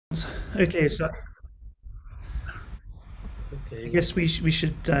Okay, so I Okay. guess we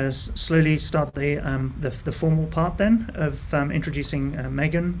should slowly start the formal part then of introducing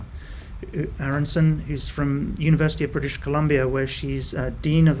Meigan Aronson, who's from University of British Columbia, where she's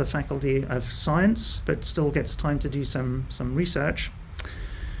Dean of the Faculty of Science, but still gets time to do some research.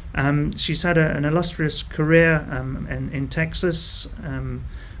 She's had an illustrious career in Texas,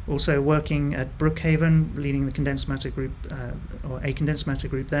 also working at Brookhaven, leading the condensed matter group, or a condensed matter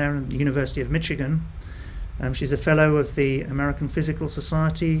group there, at the University of Michigan. She's a fellow of the American Physical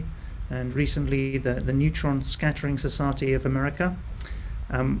Society and recently the Neutron Scattering Society of America.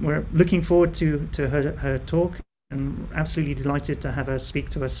 We're looking forward to her talk and absolutely delighted to have her speak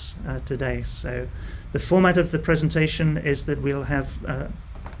to us today. So, the format of the presentation is that we'll have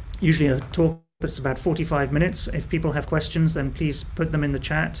usually a talk that's about 45 minutes. If people have questions, then please put them in the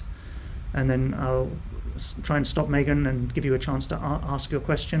chat, and then I'll try and stop Meigan and give you a chance to ask your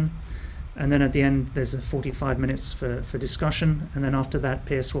question. And then at the end, there's a 45 minutes for discussion. And then after that,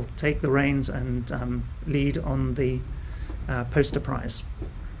 Pierce will take the reins and lead on the poster prize.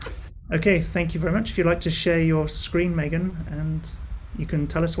 Okay, thank you very much. If you'd like to share your screen, Meigan, and you can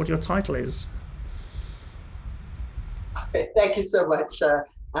tell us what your title is. Okay, thank you so much,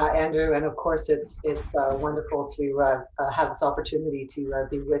 Andrew. And of course, it's wonderful to have this opportunity to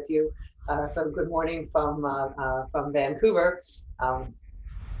be with you. So good morning from Vancouver.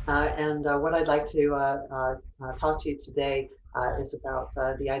 And what I'd like to talk to you today is about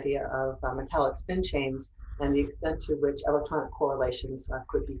the idea of metallic spin chains and the extent to which electronic correlations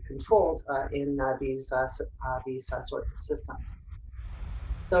could be controlled in these sorts of systems.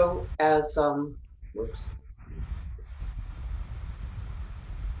 So whoops.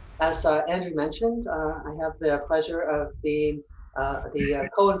 As Andrew mentioned, I have the pleasure of being the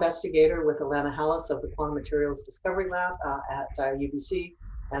co-investigator with Alana Hallis of the Quantum Materials Discovery Lab at UBC.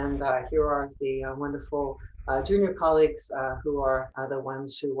 And here are the wonderful junior colleagues who are the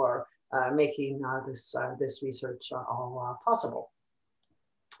ones who are making this research all possible.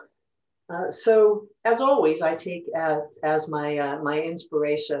 So, as always, I take as my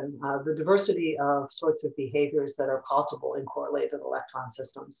inspiration the diversity of sorts of behaviors that are possible in correlated electron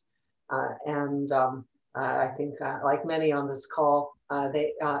systems. I think, like many on this call,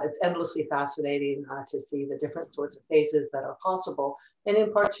 it's endlessly fascinating to see the different sorts of phases that are possible, and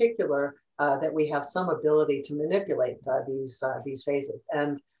in particular, that we have some ability to manipulate these phases.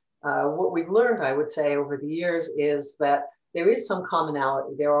 And what we've learned, I would say, over the years is that there is some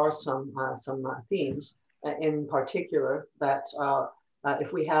commonality. There are some themes, in particular, that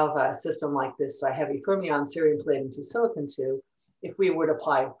if we have a system like this heavy fermion cerium plating to silicon 2, if we would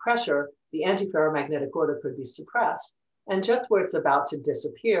apply pressure, the antiferromagnetic order could be suppressed. And just where it's about to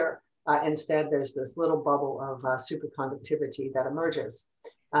disappear, instead, there's this little bubble of superconductivity that emerges.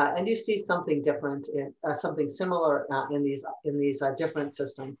 And you see something different, something similar in these different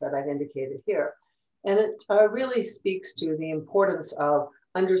systems that I've indicated here. And it really speaks to the importance of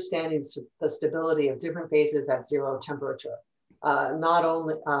understanding the stability of different phases at zero temperature. Not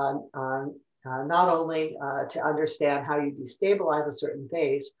only to understand how you destabilize a certain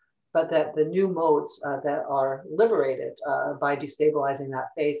phase, but that the new modes that are liberated by destabilizing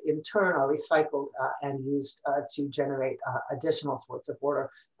that phase in turn are recycled and used to generate additional sorts of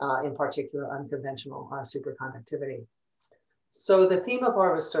order, in particular unconventional superconductivity. So the theme of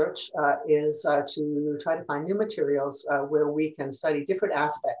our research is to try to find new materials where we can study different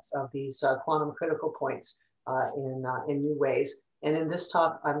aspects of these quantum critical points in new ways. And in this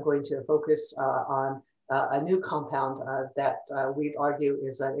talk, I'm going to focus on a new compound that we'd argue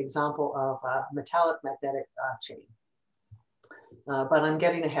is an example of a metallic magnetic chain. But I'm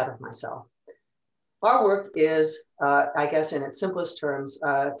getting ahead of myself. Our work is, I guess in its simplest terms,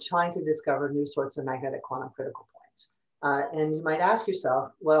 trying to discover new sorts of magnetic quantum critical points. And you might ask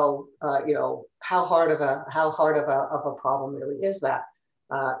yourself, well, how hard of a problem really is that?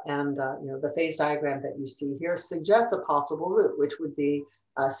 The phase diagram that you see here suggests a possible route, which would be,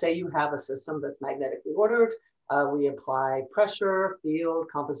 say you have a system that's magnetically ordered, we apply pressure, field,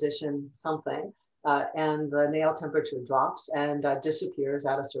 composition, something, and the nail temperature drops and disappears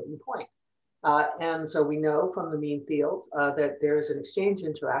at a certain point. And so we know from the mean field that there is an exchange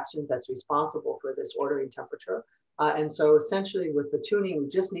interaction that's responsible for this ordering temperature. And so essentially with the tuning, we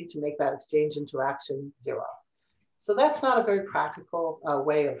just need to make that exchange interaction zero. So that's not a very practical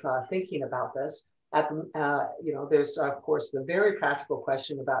way of thinking about this. There's of course the very practical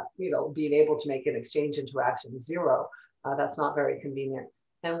question about being able to make an exchange interaction zero. That's not very convenient.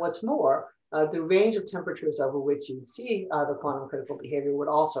 And what's more, the range of temperatures over which you'd see the quantum critical behavior would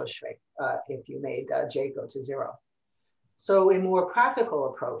also shrink if you made J go to zero. So a more practical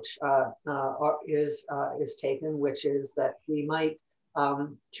approach is taken, which is that we might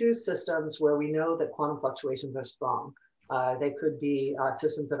choose systems where we know that quantum fluctuations are strong. They could be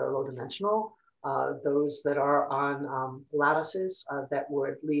systems that are low dimensional, those that are on lattices that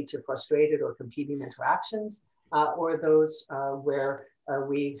would lead to frustrated or competing interactions, or those where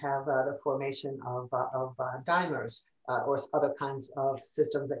we have the formation of dimers or other kinds of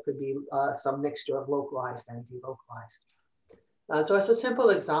systems that could be some mixture of localized and delocalized. So as a simple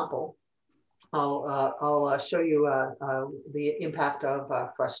example, I'll show you the impact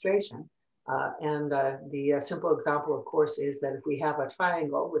of frustration. The simple example, of course, is that if we have a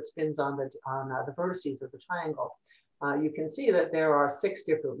triangle with spins on the vertices of the triangle, you can see that there are 6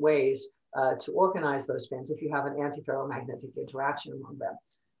 different ways to organize those spins if you have an antiferromagnetic interaction among them.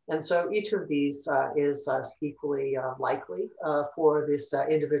 And so each of these is equally likely for this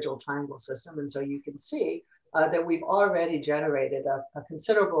individual triangle system. And so you can see that we've already generated a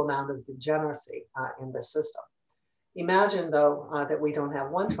considerable amount of degeneracy in this system. Imagine, though, that we don't have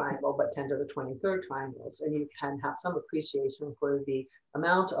one triangle, but 10 to the 23rd triangles, and you can have some appreciation for the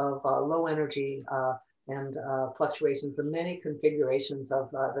amount of low energy and fluctuations, the many configurations of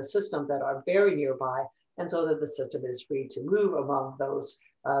the system that are very nearby, and so that the system is free to move among those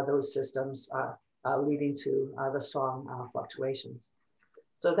systems, leading to the strong fluctuations.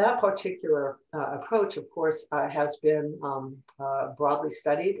 So that particular approach, of course, has been broadly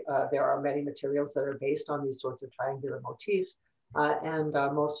studied. There are many materials that are based on these sorts of triangular motifs, and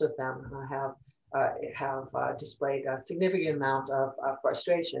most of them have displayed a significant amount of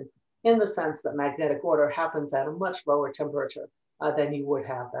frustration in the sense that magnetic order happens at a much lower temperature than you would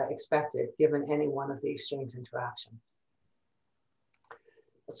have expected given any one of the exchange interactions.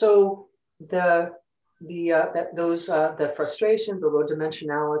 So the frustration, the low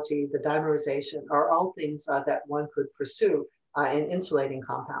dimensionality, the dimerization are all things that one could pursue in insulating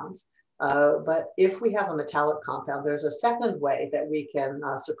compounds. But if we have a metallic compound, there's a second way that we can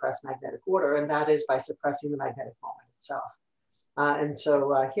suppress magnetic order, and that is by suppressing the magnetic moment itself. And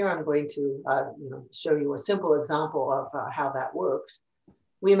so here I'm going to show you a simple example of how that works.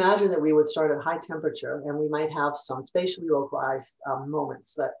 We imagine that we would start at high temperature, and we might have some spatially localized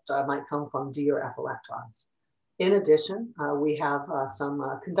moments that might come from D or F electrons. In addition, we have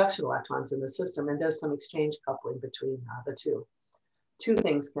some conduction electrons in the system, and there's some exchange coupling between the two. Two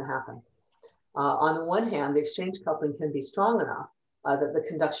things can happen. On the one hand, the exchange coupling can be strong enough that the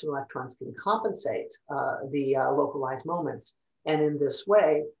conduction electrons can compensate the localized moments. And in this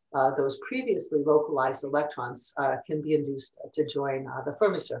way, those previously localized electrons can be induced to join the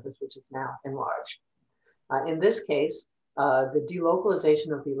Fermi surface, which is now enlarged. In this case, the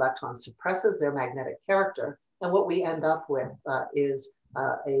delocalization of the electrons suppresses their magnetic character, and what we end up with is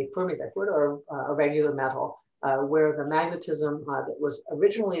a Fermi liquid or a regular metal, where the magnetism that was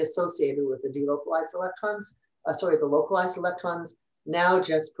originally associated with the delocalized electrons, the localized electrons, now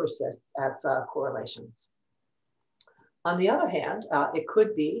just persists as correlations. On the other hand, it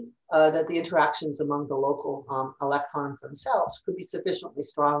could be that the interactions among the local electrons themselves could be sufficiently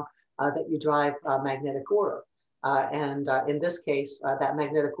strong that you drive magnetic order. And in this case, that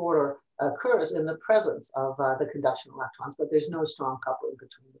magnetic order occurs in the presence of the conduction electrons, but there's no strong coupling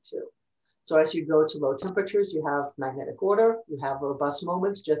between the two. So as you go to low temperatures, you have magnetic order, you have robust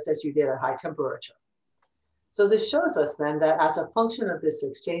moments, just as you did at high temperature. So this shows us then that as a function of this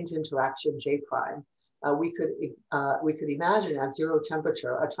exchange interaction J prime, we could imagine at 0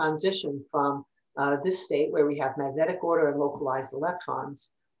 temperature a transition from this state where we have magnetic order and localized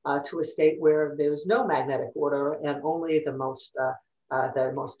electrons to a state where there's no magnetic order and only the most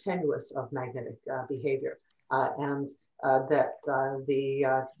tenuous of magnetic behavior, and that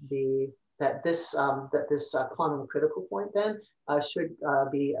this quantum critical point then should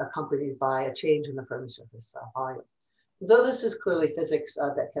be accompanied by a change in the Fermi surface volume. So this is clearly physics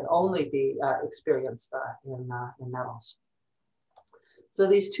that can only be experienced in metals. So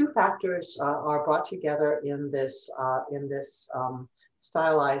these two factors are brought together in this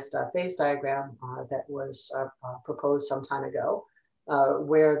stylized phase diagram that was proposed some time ago,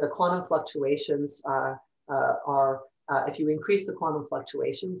 where the quantum fluctuations if you increase the quantum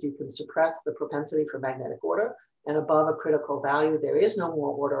fluctuations, you can suppress the propensity for magnetic order, and above a critical value, there is no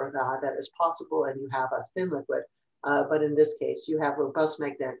more order that is possible, and you have a spin liquid. But in this case, you have robust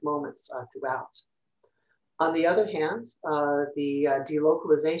magnetic moments throughout. On the other hand, the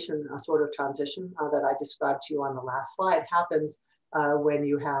delocalization sort of transition that I described to you on the last slide happens when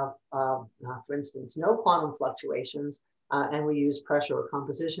you have, for instance, no quantum fluctuations, and we use pressure or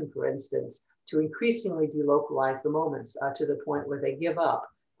composition, for instance, to increasingly delocalize the moments to the point where they give up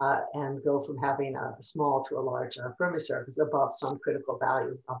and go from having a small to a large Fermi surface above some critical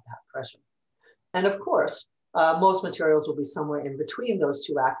value of that pressure. And of course, most materials will be somewhere in between those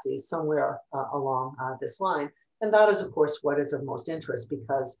two axes, somewhere along this line. And that is, of course, what is of most interest,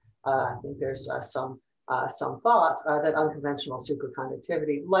 because I think there's some thought that unconventional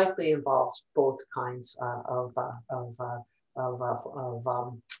superconductivity likely involves both kinds of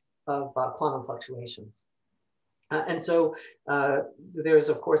quantum fluctuations. And so there's,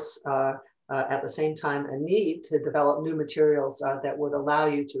 of course, at the same time, a need to develop new materials that would allow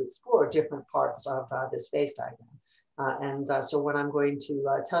you to explore different parts of this phase diagram. So what I'm going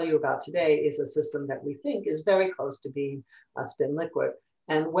to tell you about today is a system that we think is very close to being a spin liquid.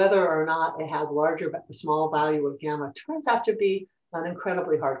 And whether or not it has larger, small value of gamma turns out to be an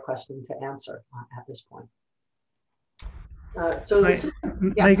incredibly hard question to answer at this point. So the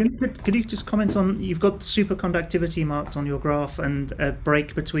system, yeah. Meigan, could you just comment on, you've got superconductivity marked on your graph and a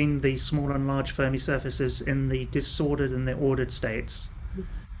break between the small and large Fermi surfaces in the disordered and the ordered states.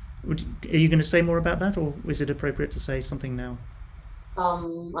 Are you going to say more about that, or is it appropriate to say something now?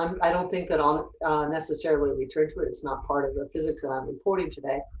 I don't think that I'll necessarily return to it. It's not part of the physics that I'm reporting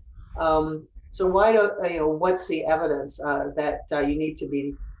today. So why don't, what's the evidence that you need to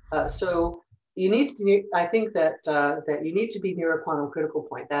be, you need to, I think that you need to be near a quantum critical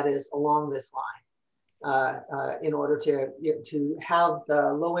point, that is along this line, in order to have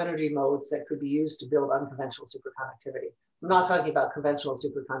the low energy modes that could be used to build unconventional superconductivity. I'm not talking about conventional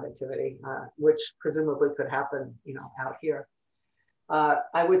superconductivity, which presumably could happen, out here.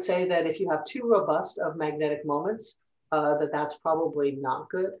 I would say that if you have too robust of magnetic moments, that's probably not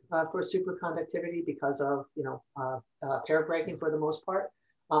good for superconductivity because of pair breaking for the most part.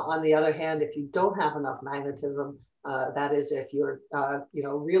 On the other hand, if you don't have enough magnetism, that is, if you're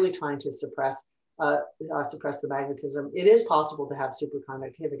really trying to suppress the magnetism, it is possible to have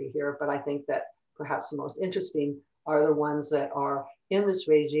superconductivity here. But I think that perhaps the most interesting are the ones that are in this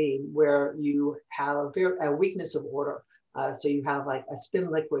regime where you have a weakness of order. So you have like a spin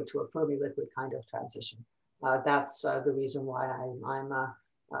liquid to a Fermi liquid kind of transition. That's the reason why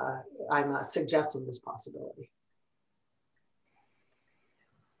I'm suggesting this possibility.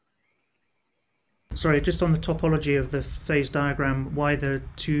 Sorry, just on the topology of the phase diagram, why the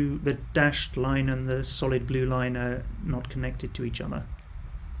dashed line and the solid blue line are not connected to each other?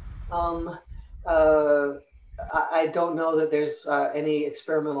 I don't know that there's any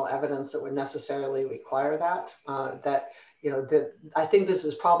experimental evidence that would necessarily require that. I think this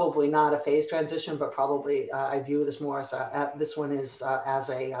is probably not a phase transition, but probably I view this more as this one is as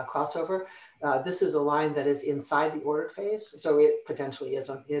a crossover. This is a line that is inside the ordered phase, so it potentially is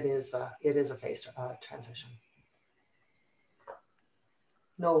a phase transition.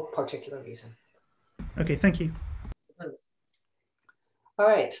 No particular reason. Okay, thank you. All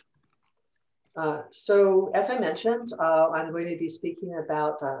right. So as I mentioned, I'm going to be speaking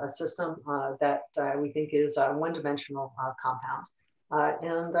about a system that we think is a one-dimensional compound.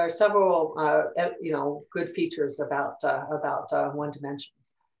 And there are several, good features about one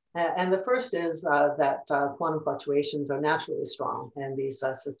dimensions. And the first is that quantum fluctuations are naturally strong in these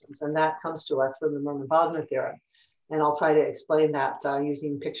systems. And that comes to us from the Merman-Wagner theorem. And I'll try to explain that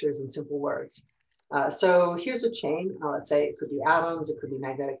using pictures and simple words. So here's a chain. Let's say it could be atoms, it could be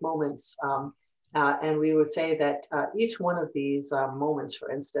magnetic moments. And we would say that each one of these moments,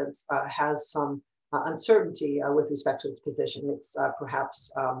 for instance, has some uncertainty with respect to its position. It's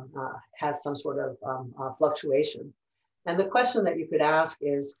perhaps has some sort of fluctuation. And the question that you could ask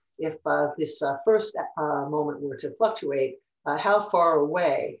is, if this first moment were to fluctuate, how far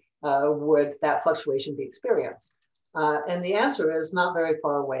away would that fluctuation be experienced? And the answer is not very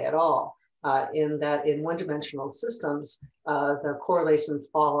far away at all. In that in one-dimensional systems, the correlations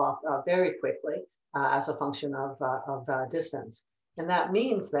fall off very quickly as a function of distance. And that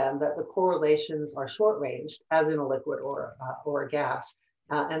means then that the correlations are short-ranged, as in a liquid or a gas,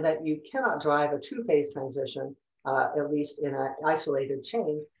 and that you cannot drive a two-phase transition, at least in an isolated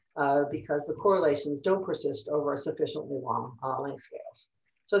chain, because the correlations don't persist over sufficiently long length scales.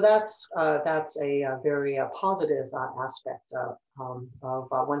 So that's a very positive aspect of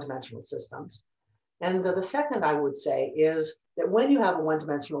one-dimensional systems. And the second I would say is that when you have a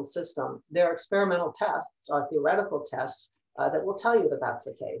one-dimensional system, there are experimental tests or theoretical tests that will tell you that that's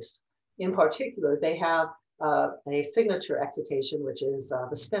the case. In particular, they have a signature excitation, which is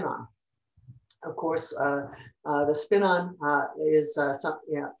the spinon. Of course, the spinon is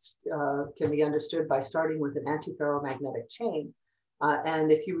can be understood by starting with an antiferromagnetic chain.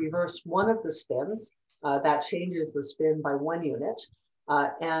 And if you reverse one of the spins, that changes the spin by 1 unit.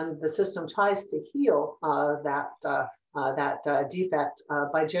 And the system tries to heal that that defect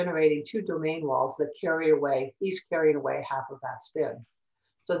by generating two domain walls that each carrying away half of that spin.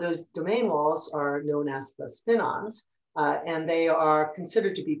 So those domain walls are known as the spinons, and they are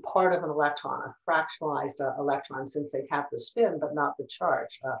considered to be part of an electron, a fractionalized electron, since they have the spin but not the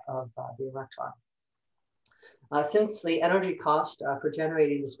charge of the electron. Since the energy cost for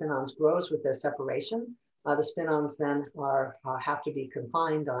generating the spinons grows with their separation, the spinons then have to be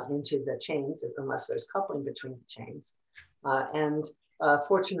confined into the chains unless there's coupling between the chains.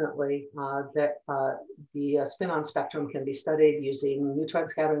 Fortunately, the spinon spectrum can be studied using neutron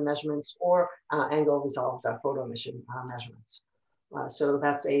scattering measurements or angle resolved photoemission measurements. So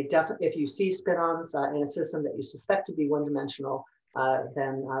that's a definite, if you see spinons in a system that you suspect to be one-dimensional,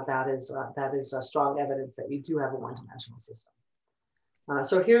 then that is strong evidence that you do have a one-dimensional system.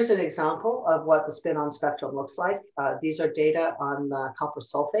 So here's an example of what the spinon spectrum looks like. These are data on copper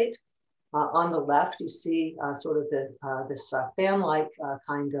sulfate. On the left, you see sort of this fan-like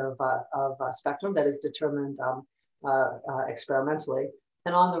kind of spectrum that is determined experimentally.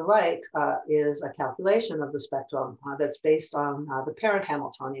 And on the right is a calculation of the spectrum that's based on the parent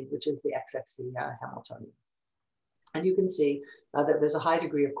Hamiltonian, which is the XXC Hamiltonian. And you can see that there's a high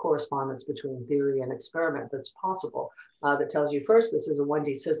degree of correspondence between theory and experiment that's possible. That tells you first, this is a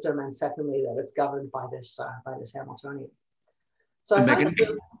 1D system, and secondly, that it's governed by this Hamiltonian. So Meigan,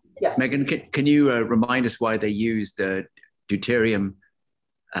 yes. Meigan, can you remind us why they used deuterium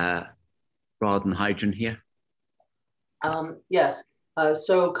rather than hydrogen here? Yes.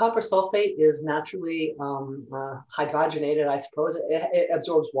 So copper sulfate is naturally hydrogenated, I suppose. It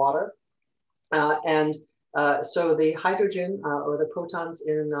absorbs water. So the hydrogen or the protons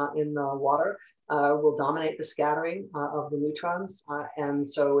in the water will dominate the scattering of the neutrons. And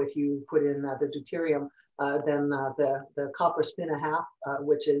so if you put in the deuterium, then the copper spin a half,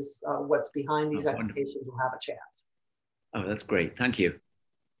 which is what's behind these excitations, will have a chance. Oh, that's great. Thank you.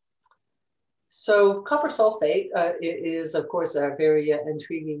 So copper sulfate is, of course, a very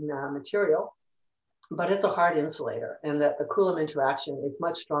intriguing material, but it's a hard insulator, and that the Coulomb interaction is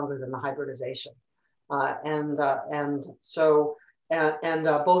much stronger than the hybridization. And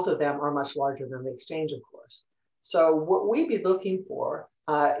both of them are much larger than the exchange, of course. So what we'd be looking for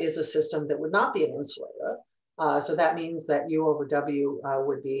is a system that would not be an insulator. So that means that U over W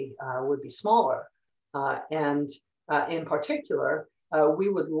would be smaller. In particular, we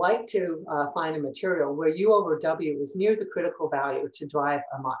would like to find a material where U over W is near the critical value to drive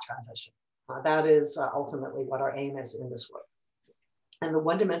a Mott transition. That is ultimately what our aim is in this work. And the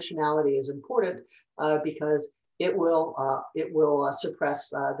one-dimensionality is important because it will suppress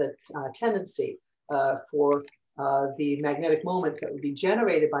the tendency for the magnetic moments that would be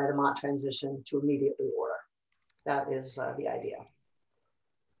generated by the Mott transition to immediately order. That is the idea.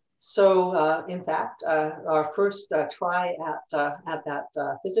 So in fact, our first try at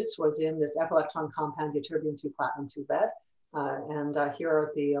that physics was in this F-electron compound ytterbium-2 platinum-2 lead. And here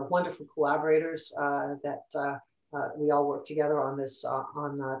are the wonderful collaborators that we all work together on this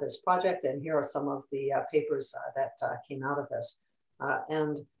project. And here are some of the papers that came out of this.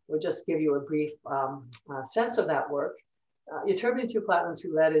 And we'll just give you a brief sense of that work. Ytterbium-2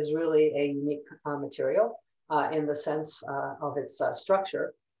 platinum-2 lead is really a unique material in the sense of its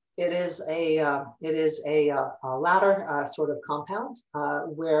structure. It is a ladder sort of compound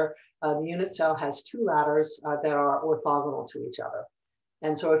where the unit cell has two ladders that are orthogonal to each other.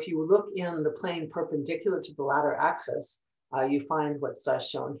 And so if you look in the plane perpendicular to the ladder axis, you find what's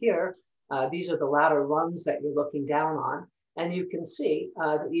shown here. These are the ladder rungs that you're looking down on. And you can see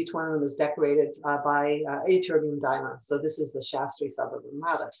that each one of them is decorated by ytterbium diamonds. So this is the Shastri suburban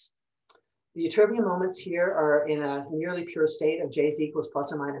lattice. The ytterbium moments here are in a nearly pure state of Jz equals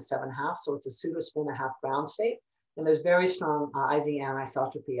plus or minus 7/2. So it's a pseudo spin a half ground state. And there's very strong Ising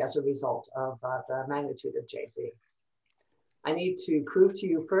anisotropy as a result of the magnitude of Jz. I need to prove to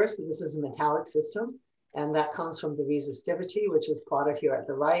you first that this is a metallic system. And that comes from the resistivity, which is plotted here at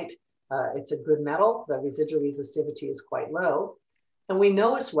the right. It's a good metal. The residual resistivity is quite low. And we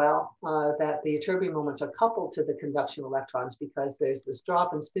know as well that the ytterbium moments are coupled to the conduction electrons because there's this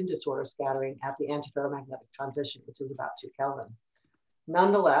drop in spin disorder scattering at the antiferromagnetic transition, which is about 2 Kelvin.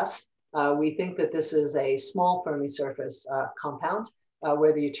 Nonetheless, we think that this is a small Fermi surface compound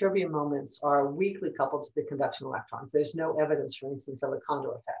where the ytterbium moments are weakly coupled to the conduction electrons. There's no evidence, for instance, of a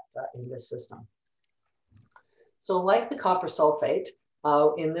Kondo effect in this system. So like the copper sulfate,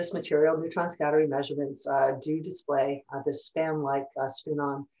 in this material, neutron scattering measurements do display this span-like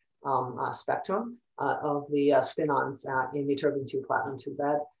spinon spectrum of the spinons in ytterbium-2 platinum-2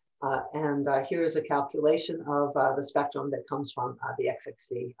 lead. And here is a calculation of the spectrum that comes from the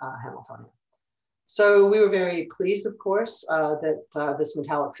XXC Hamiltonian. So we were very pleased, of course, that this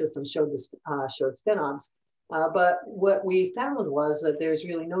metallic system showed spinons. But what we found was that there's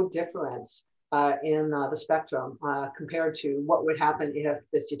really no difference in the spectrum compared to what would happen if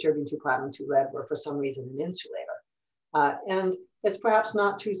this ytterbium-2 platinum-2 lead were for some reason an insulator. And it's perhaps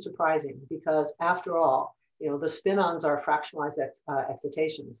not too surprising because after all, the spinons are fractionalized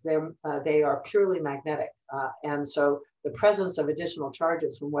excitations. They are purely magnetic. And so the presence of additional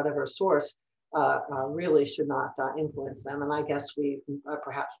charges from whatever source really should not influence them. And I guess we've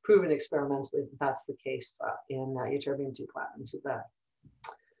perhaps proven experimentally that that's the case in ytterbium-2 platinum-2 lead.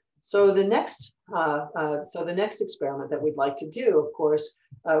 So the next experiment that we'd like to do, of course,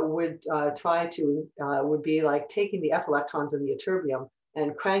 would be like taking the F electrons in the ytterbium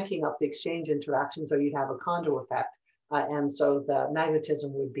and cranking up the exchange interactions, so you'd have a condo effect. And so the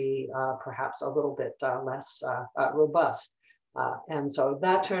magnetism would be perhaps a little bit less robust. And so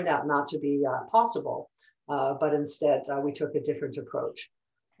that turned out not to be possible, but instead we took a different approach.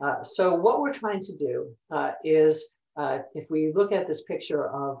 So what we're trying to do is, if we look at this picture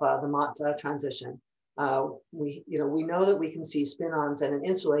of the Mott transition, we know that we can see spinons in an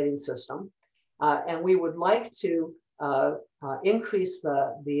insulating system, and we would like to increase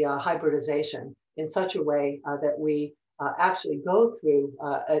the hybridization in such a way that we actually go through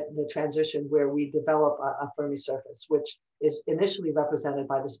the transition where we develop a Fermi surface, which is initially represented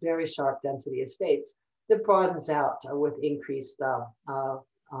by this very sharp density of states that broadens out with increased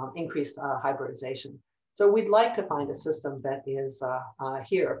hybridization. So we'd like to find a system that is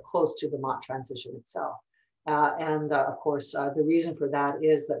here close to the Mott transition itself. Of course, the reason for that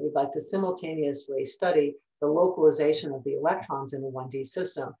is that we'd like to simultaneously study the localization of the electrons in a 1D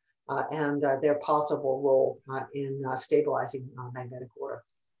system and their possible role in stabilizing magnetic order.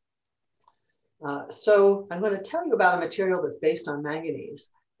 So I'm going to tell you about a material that's based on manganese.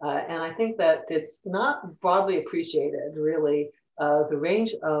 And I think that it's not broadly appreciated, really, the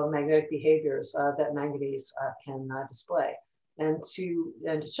range of magnetic behaviors that manganese can display. And to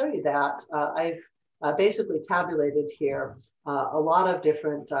show you that, I've basically tabulated here a lot of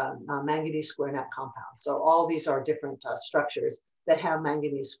different manganese square net compounds. So all these are different structures that have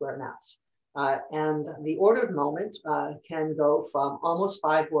manganese square nets. And the ordered moment can go from almost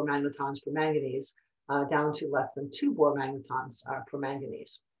 5 Bohr magnetons per manganese down to less than 2 Bohr magnetons per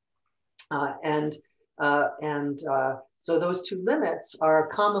manganese. So those two limits are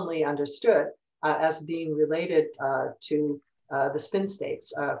commonly understood as being related to the spin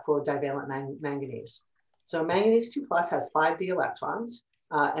states for divalent manganese. So manganese 2+ has 5d electrons.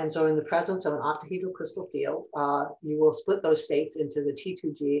 And so in the presence of an octahedral crystal field, you will split those states into the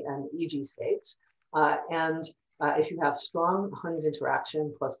T2G and EG states. If you have strong Hund's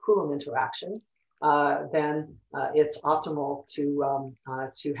interaction plus Coulomb interaction, then it's optimal to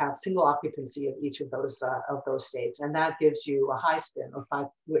have single occupancy of each of those states. And that gives you a high spin of 5,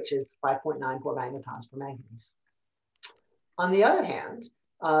 which is 5.9 Bohr magnetons per manganese. On the other hand,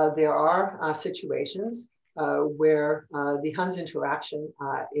 there are situations where the Hund's interaction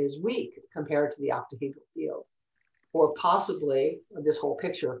is weak compared to the octahedral field, or possibly this whole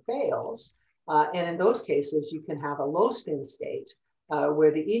picture fails. And in those cases, you can have a low spin state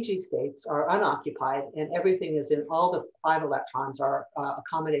where the EG states are unoccupied and everything is in, all the 5 electrons are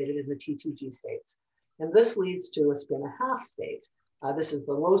accommodated in the T2G states. And this leads to a spin 1/2 state. This is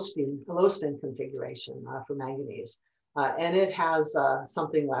the low spin configuration for manganese. And it has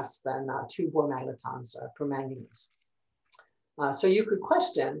something less than 2 Bohr magnetons per manganese. So you could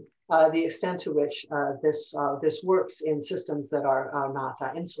question the extent to which this works in systems that are not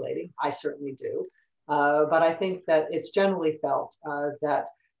insulating. I certainly do. But I think that it's generally felt that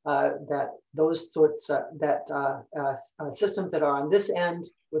those sorts systems that are on this end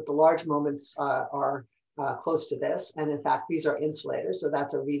with the large moments are close to this. And in fact, these are insulators. So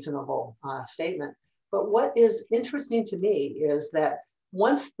that's a reasonable statement. But what is interesting to me is that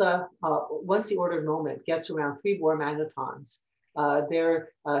once the ordered moment gets around 3 Bohr magnetons,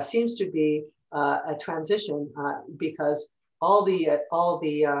 there seems to be a transition because all the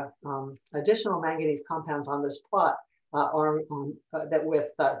additional manganese compounds on this plot are that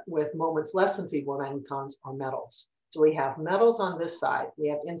with moments less than 3 Bohr magnetons are metals. So we have metals on this side, we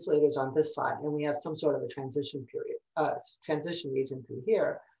have insulators on this side, and we have some sort of a transition period, transition region through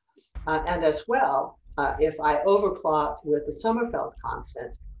here. And as well, if I overplot with the Sommerfeld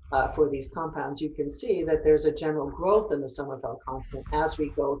constant for these compounds, you can see that there's a general growth in the Sommerfeld constant as we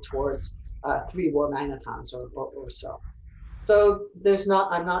go towards 3 Bohr magnetons or so. So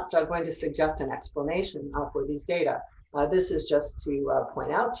I'm not going to suggest an explanation for these data. This is just to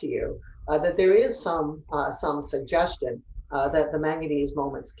point out to you that there is some suggestion that the manganese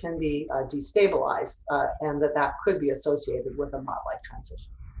moments can be destabilized and that could be associated with a Mott-like transition.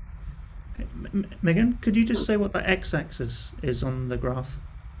 Meigan, could you just say what the x-axis is on the graph?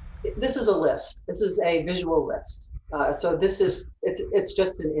 This is a list. This is a visual list. So it's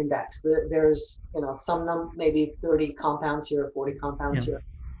just an index. There's some maybe 30 compounds here, 40 compounds here.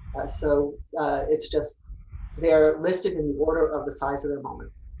 So it's just they're listed in the order of the size of their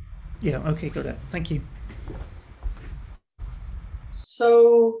moment. Yeah. Okay. Got it. Thank you.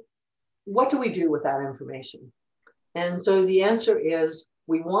 So what do we do with that information? And so the answer is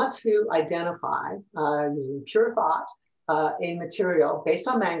we want to identify using pure thought a material based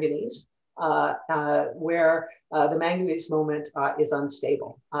on manganese where the manganese moment is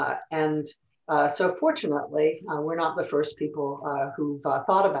unstable. So fortunately, we're not the first people who've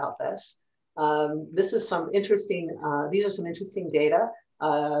thought about this. These are some interesting data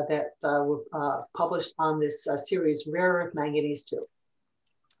that were published on this series, Rare Earth Manganese 2.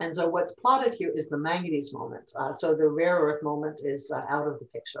 And so what's plotted here is the manganese moment. So the rare earth moment is out of the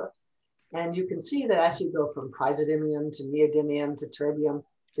picture. And you can see that as you go from praseodymium to neodymium to terbium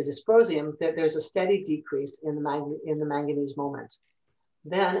to dysprosium, that there's a steady decrease in the manganese moment.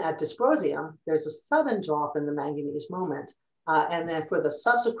 Then at dysprosium, there's a sudden drop in the manganese moment. And then for the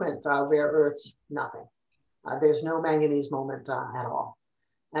subsequent rare earths, nothing. There's no manganese moment at all.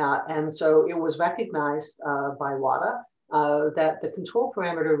 And so it was recognized by WADA that the control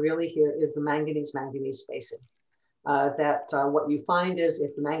parameter really here is the manganese-manganese spacing. What you find is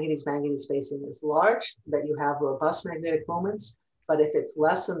if the manganese-manganese spacing is large, that you have robust magnetic moments, but if it's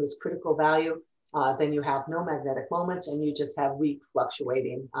less than this critical value, then you have no magnetic moments and you just have weak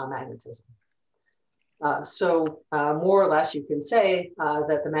fluctuating magnetism. More or less you can say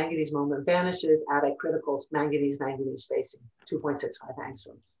that the manganese moment vanishes at a critical manganese-manganese spacing, 2.65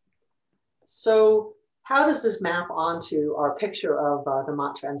 angstroms. So how does this map onto our picture of the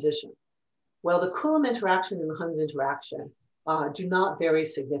Mott transition? Well, the Coulomb interaction and the Hund's interaction do not vary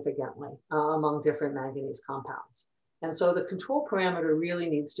significantly among different manganese compounds. And so the control parameter really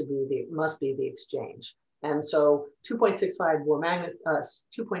must be the exchange. And so 2.65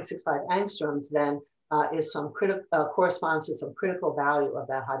 angstroms then is corresponds to some critical value of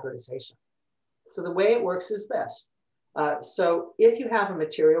that hybridization. So the way it works is this. So if you have a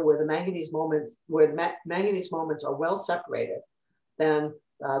material where the manganese moments are well separated, then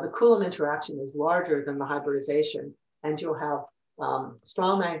the Coulomb interaction is larger than the hybridization, and you'll have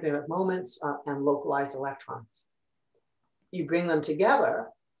strong magnetic moments and localized electrons. You bring them together,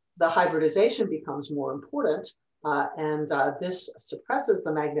 the hybridization becomes more important, and this suppresses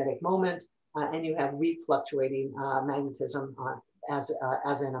the magnetic moment, and you have weak fluctuating magnetism as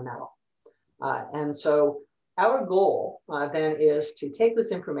in a metal. And so our goal then is to take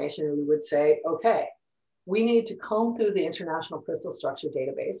this information and we would say, okay, we need to comb through the International Crystal Structure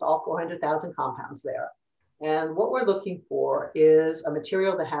Database, all 400,000 compounds there. And what we're looking for is a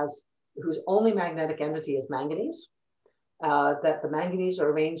material whose only magnetic entity is manganese, that the manganese are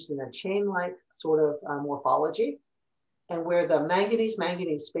arranged in a chain-like sort of morphology, and where the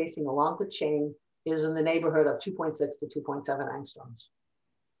manganese-manganese spacing along the chain is in the neighborhood of 2.6 to 2.7 angstroms.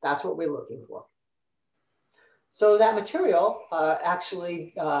 That's what we're looking for. So that material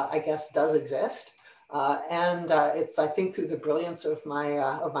actually, I guess, does exist. It's, I think, through the brilliance of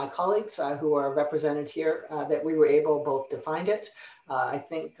my colleagues who are represented here that we were able both to find it. I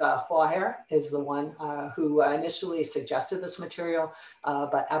think Hua is the one who initially suggested this material,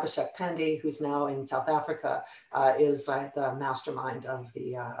 but Abhishek Pandey, who's now in South Africa, is the mastermind of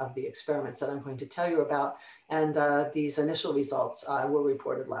the experiments that I'm going to tell you about. And these initial results were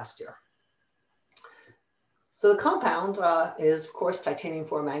reported last year. So the compound is, of course, titanium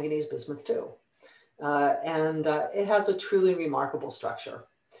 4 manganese bismuth 2. It has a truly remarkable structure.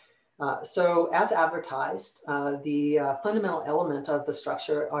 So as advertised, the fundamental element of the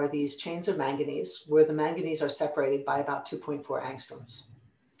structure are these chains of manganese, where the manganese are separated by about 2.4 angstroms.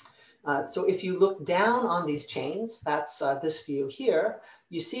 So if you look down on these chains, that's this view here,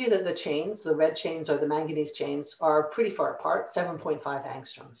 you see that the chains, the red chains or the manganese chains, are pretty far apart, 7.5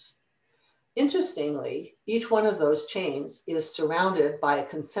 angstroms. Interestingly, each one of those chains is surrounded by a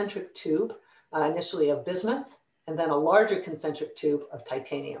concentric tube, initially of bismuth, and then a larger concentric tube of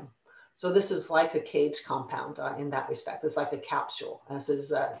titanium. So this is like a cage compound in that respect. It's like a capsule, as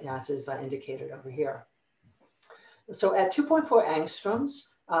is indicated over here. So at 2.4 angstroms,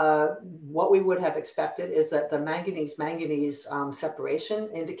 what we would have expected is that the manganese-manganese separation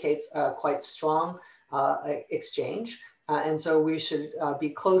indicates a quite strong exchange. And so we should be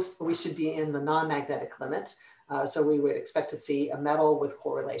close, we should be in the non-magnetic limit. So we would expect to see a metal with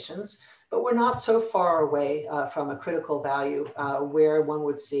correlations. but we're not so far away from a critical value where one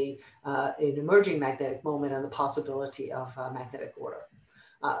would see an emerging magnetic moment and the possibility of magnetic order.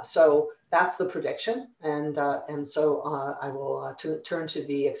 So that's the prediction, and so I will turn to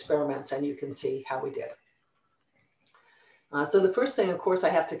the experiments, and you can see how we did. So the first thing, of course, I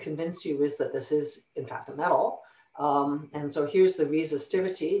have to convince you is that this is, in fact, a metal. And so here's the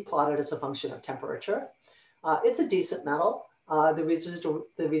resistivity plotted as a function of temperature. It's a decent metal. The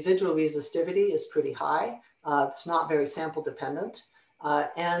residual resistivity is pretty high. It's not very sample dependent.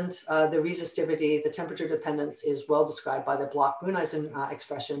 And the resistivity, the temperature dependence is well described by the Bloch-Gruneisen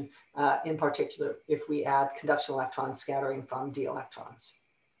expression, in particular, if we add conduction electrons scattering from d electrons.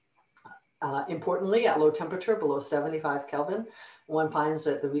 Importantly, at low temperature, below 75 Kelvin, one finds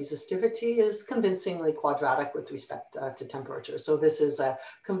that the resistivity is convincingly quadratic with respect to temperature. So this is a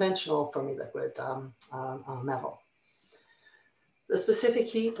conventional Fermi liquid metal. The specific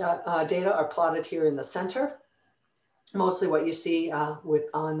heat data are plotted here in the center. Mostly what you see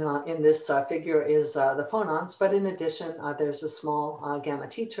in this figure is the phonons, but in addition, there's a small gamma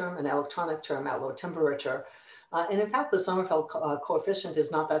T term, an electronic term at low temperature. And in fact, the Sommerfeld coefficient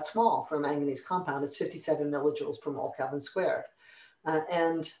is not that small for a manganese compound. It's 57 millijoules per mole Kelvin squared.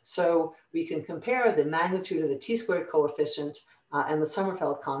 And so we can compare the magnitude of the T squared coefficient and the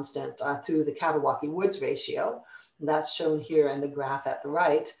Sommerfeld constant through the Katawaki-Woods ratio. That's shown here in the graph at the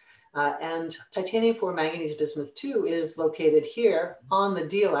right. And titanium 4 manganese bismuth 2 is located here on the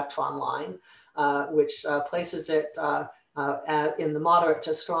d electron line, which places it in the moderate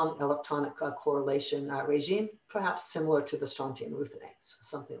to strong electronic correlation regime, perhaps similar to the strontium rutheniates,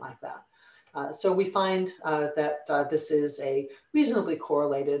 something like that. So we find that this is a reasonably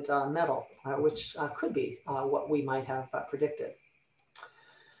correlated metal, which could be what we might have predicted.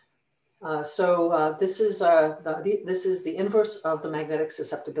 This is the inverse of the magnetic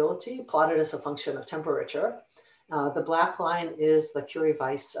susceptibility plotted as a function of temperature. The black line is the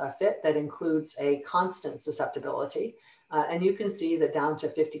Curie-Weiss fit that includes a constant susceptibility. And you can see that down to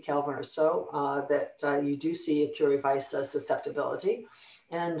 50 Kelvin or so, that you do see a Curie-Weiss susceptibility.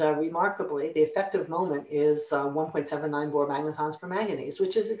 And remarkably, the effective moment is 1.79 Bohr magnetons per manganese,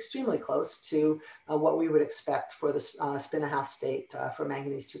 which is extremely close to what we would expect for the spin-a-half state for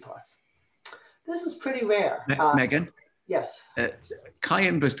manganese 2+. This is pretty rare. Megan? Yes.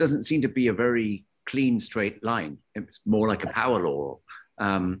 Chi-inverse doesn't seem to be a very clean, straight line. It's more like a power law.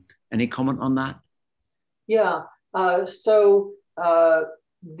 Any comment on that? Yeah. There's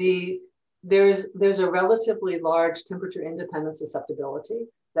a relatively large temperature independent susceptibility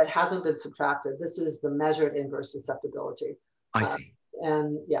that hasn't been subtracted. This is the measured inverse susceptibility. I see.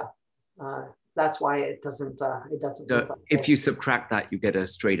 And yeah, that's why it doesn't. So if you subtract that, you get a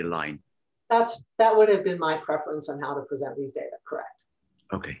straighter line. That would have been my preference on how to present these data. Correct.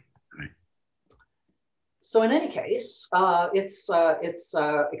 Okay. All right. So in any case, it's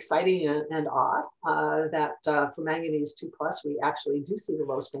exciting and odd that for manganese 2+, we actually do see the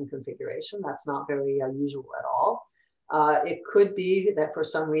low spin configuration. That's not very usual at all. It could be that for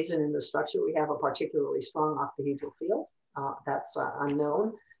some reason in the structure, we have a particularly strong octahedral field. That's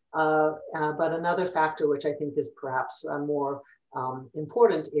unknown. But another factor, which I think is perhaps more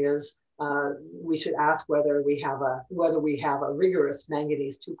important, is we should ask whether we have a rigorous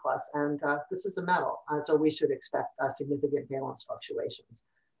manganese 2+, and this is a metal, so we should expect significant valence fluctuations.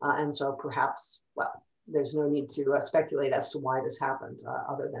 And so perhaps, well, there's no need to speculate as to why this happened,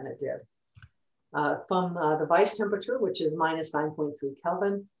 other than it did. From the Weiss temperature, which is minus 9.3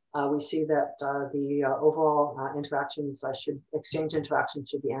 Kelvin, we see that the overall exchange interactions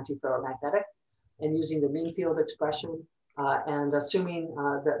should be antiferromagnetic, and using the mean field expression, and assuming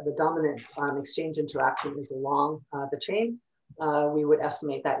that the dominant exchange interaction is along the chain, we would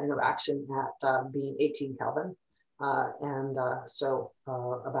estimate that interaction at being 18 Kelvin, so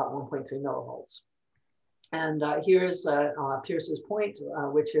about 1.3 millivolts. And here's Pierce's point,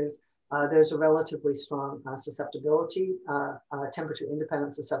 which is there's a relatively strong susceptibility, temperature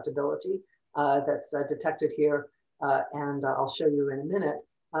independent susceptibility that's detected here, and I'll show you in a minute.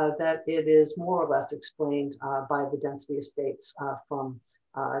 That it is more or less explained by the density of states from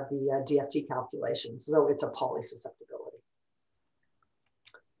the DFT calculations. So it's a polysusceptibility.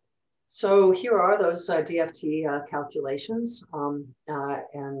 So here are those DFT calculations.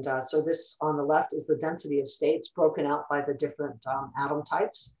 So this on the left is the density of states broken out by the different atom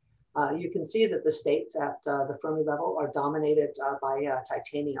types. You can see that the states at the Fermi level are dominated by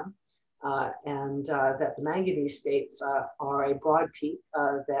titanium. And that the manganese states are a broad peak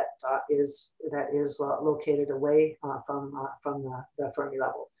that is located away from the Fermi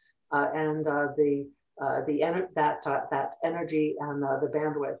level. And the that energy and the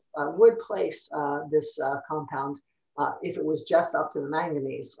bandwidth would place this compound, if it was just up to the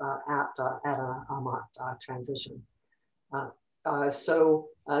manganese, at a Mott transition.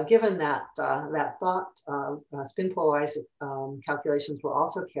 Given that thought, spin polarized calculations were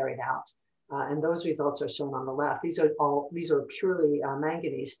also carried out, and those results are shown on the left. These are purely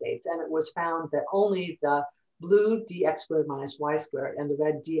manganese states, and it was found that only the blue dx squared minus y squared and the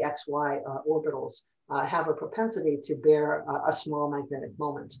red dxy orbitals have a propensity to bear a small magnetic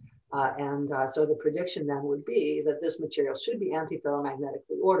moment. So the prediction then would be that this material should be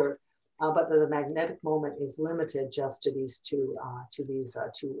antiferromagnetically ordered, but that the magnetic moment is limited just to these two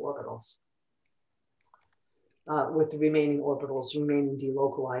orbitals, with the remaining orbitals remaining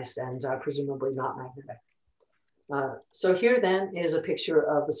delocalized and presumably not magnetic. So here then is a picture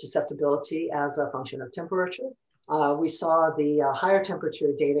of the susceptibility as a function of temperature. We saw the higher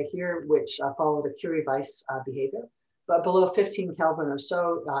temperature data here, which followed a Curie-Weiss behavior. But below 15 Kelvin or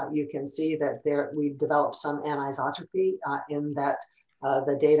so, you can see that we developed some anisotropy in that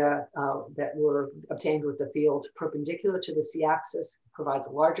the data that were obtained with the field perpendicular to the c-axis provides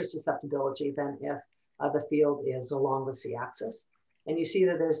a larger susceptibility than if the field is along the c-axis. And you see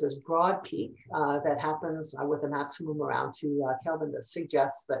that there's this broad peak that happens with a maximum around 2 Kelvin that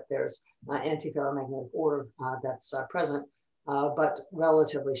suggests that there's antiferromagnetic order that's present, but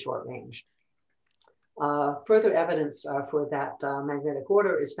relatively short range. Further evidence for that magnetic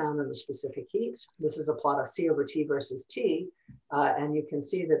order is found in the specific heat. This is a plot of C over T versus T, and you can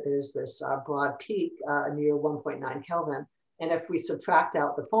see that there's this broad peak near 1.9 Kelvin. And if we subtract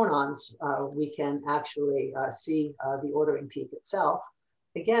out the phonons, we can actually see the ordering peak itself.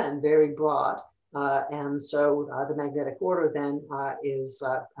 Again, very broad. And so the magnetic order then is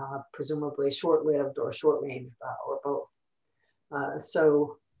presumably short-lived or short-range or both.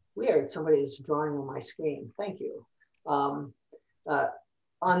 So weird, somebody is drawing on my screen. Thank you. At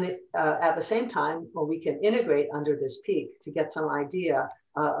the same time, well, we can integrate under this peak to get some idea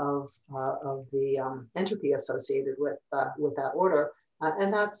of the entropy associated with that order,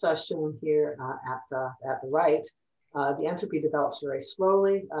 and that's shown here at the right. The entropy develops very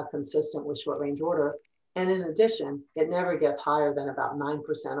slowly, consistent with short-range order, and in addition, it never gets higher than about 9%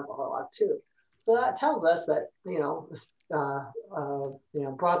 of R log 2. So that tells us that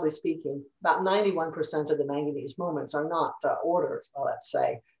broadly speaking, about 91% of the manganese moments are not ordered, let's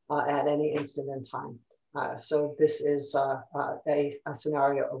say, at any instant in time. So this is a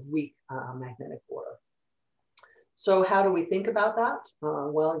scenario of weak magnetic order. So how do we think about that?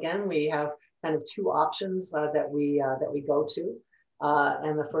 Well, again, we have kind of two options that we go to.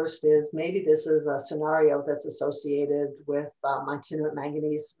 And the first is maybe this is a scenario that's associated with itinerant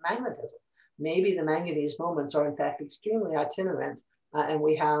manganese magnetism. Maybe the manganese moments are in fact extremely itinerant, and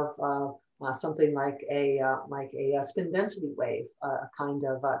we have something like a spin density wave, a kind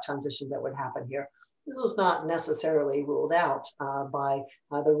of transition that would happen here. This is not necessarily ruled out by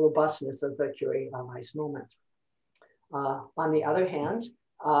the robustness of the Curie-Weiss moment. On the other hand,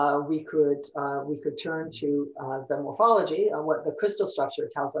 we could turn to the morphology, what the crystal structure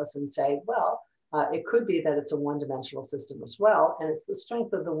tells us, and say, well, it could be that it's a one-dimensional system as well, and it's the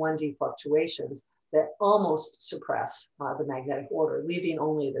strength of the 1D fluctuations that almost suppress the magnetic order, leaving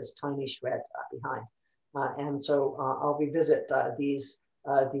only this tiny shred behind. And so I'll revisit these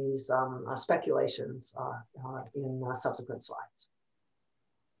speculations in subsequent slides.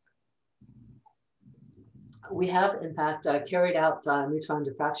 We have, in fact, carried out neutron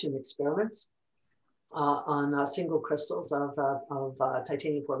diffraction experiments on single crystals of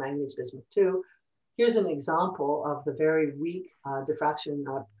titanium 4 manganese bismuth 2. Here's an example of the very weak diffraction,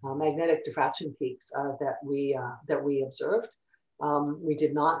 magnetic diffraction peaks that we observed. We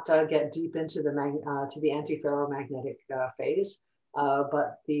did not get deep into the antiferromagnetic phase,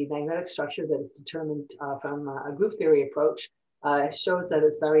 but the magnetic structure that is determined from a group theory approach shows that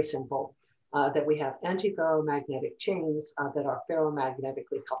it's very simple, that we have antiferromagnetic chains that are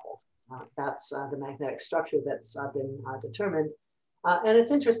ferromagnetically coupled. That's the magnetic structure that's been determined. And it's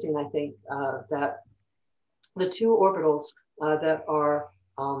interesting, I think, that the two orbitals that are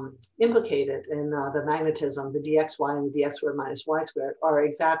implicated in the magnetism, the dxy and the dx squared minus y squared, are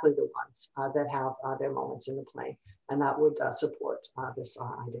exactly the ones that have their moments in the plane. And that would support this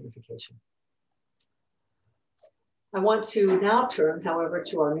identification. I want to now turn, however,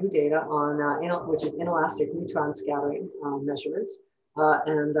 to our new data on which is inelastic neutron scattering measurements.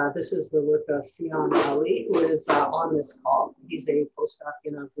 This is the work of Sihan Ali, who is on this call. He's a postdoc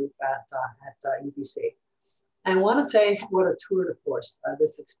in our group at UBC. And I want to say what a tour de force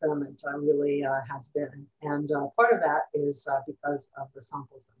this experiment really has been. And part of that is because of the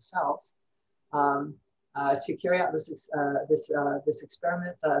samples themselves. to carry out this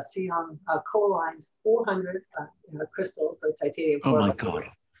experiment, Sion co-aligned 400 crystals of titanium. Oh my God.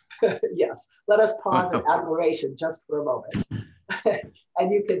 Yes, let us pause in admiration just for a moment.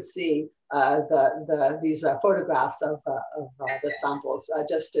 And you can see these photographs of the samples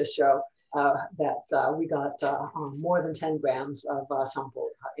just to show that we got more than 10 grams of sample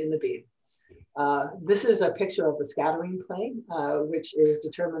in the beam. This is a picture of the scattering plane, which is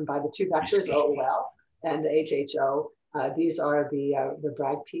determined by the two vectors OL and HHO. These are the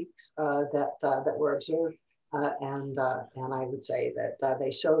Bragg peaks that were observed. And I would say that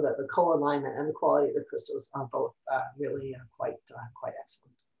they show that the co-alignment and the quality of the crystals are both really quite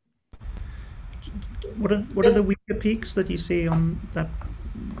excellent. What are the weaker peaks that you see on that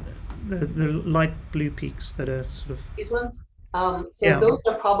the light blue peaks that are sort of these ones? Those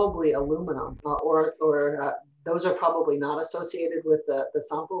are probably aluminum, or those are probably not associated with the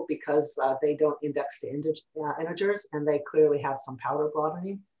sample because they don't index to integers, and they clearly have some powder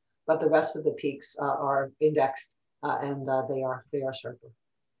broadening. But the rest of the peaks are indexed and they are sharper.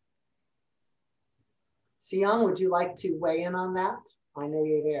 Sion, would you like to weigh in on that? I know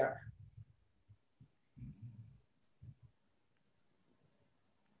you're there.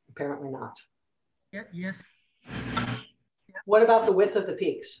 Apparently not. Yeah, yes. What about the width of the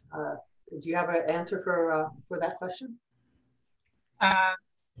peaks? Do you have an answer for that question?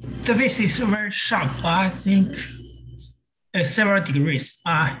 The width is very sharp. I think several degrees.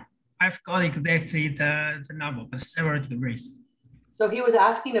 I forgot exactly the number, but several degrees. So he was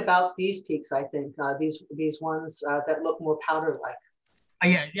asking about these peaks, I think, these ones that look more powder-like.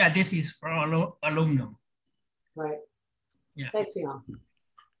 Yeah, this is for aluminum. Right. Yeah. Thanks, Sion.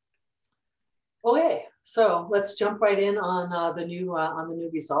 Okay, so let's jump right in on the new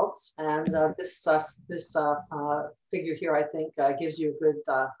results, and this figure here, I think, gives you a good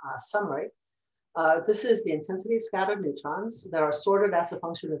summary. This is the intensity of scattered neutrons that are sorted as a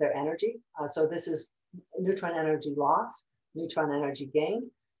function of their energy. So this is neutron energy loss, neutron energy gain,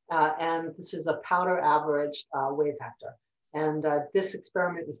 and this is a powder average wave vector. And this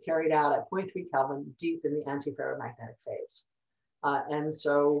experiment is carried out at 0.3 Kelvin deep in the antiferromagnetic phase. And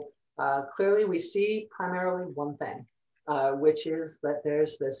so clearly we see primarily one thing, which is that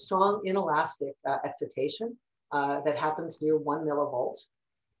there's this strong inelastic excitation that happens near 1 millivolt.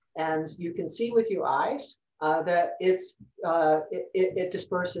 And you can see with your eyes that it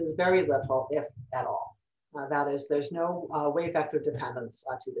disperses very little, if at all. That is, there's no wave vector dependence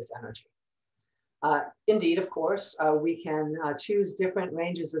to this energy. Indeed, of course, we can choose different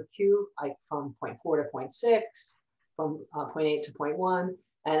ranges of Q, like from 0.4 to 0.6, from 0.8 to 0.1.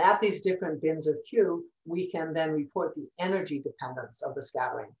 And at these different bins of Q, we can then report the energy dependence of the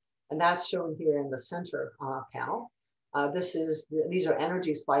scattering. And that's shown here in the center panel. These are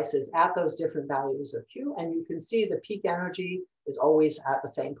energy slices at those different values of Q, and you can see the peak energy is always at the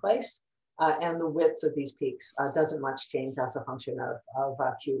same place, and the widths of these peaks doesn't much change as a function of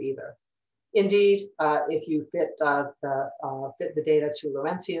Q either. Indeed, if you fit the data to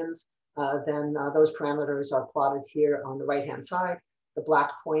Lorentzians, then those parameters are plotted here on the right-hand side. The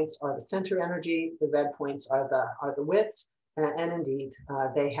black points are the center energy, the red points are the widths, and indeed,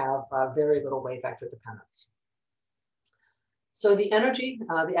 they have very little wave vector dependence. So the energy,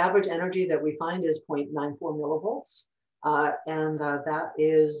 the average energy that we find is 0.94 millivolts. And that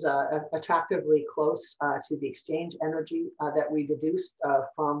is attractively close to the exchange energy that we deduced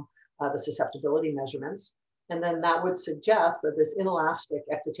from the susceptibility measurements. And then that would suggest that this inelastic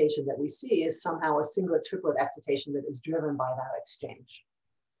excitation that we see is somehow a singlet triplet excitation that is driven by that exchange.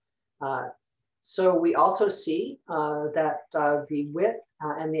 So we also see that the width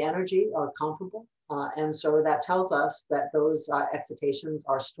and the energy are comparable. And so that tells us that those excitations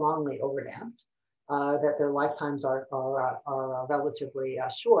are strongly overdamped, that their lifetimes are relatively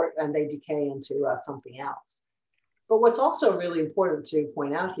short, and they decay into something else. But what's also really important to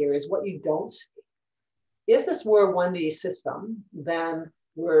point out here is what you don't see. If this were a 1D system, then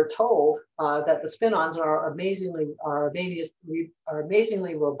we're told that the spinons are amazingly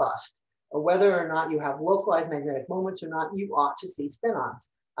robust. Whether or not you have localized magnetic moments or not, you ought to see spinons.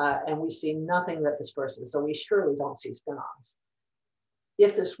 And we see nothing that disperses, so we surely don't see spinons.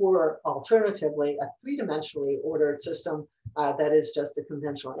 If this were alternatively a three-dimensionally ordered system that is just a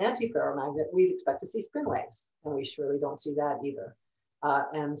conventional antiferromagnet, we'd expect to see spin waves, and we surely don't see that either.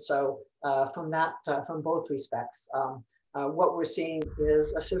 And so from both respects, what we're seeing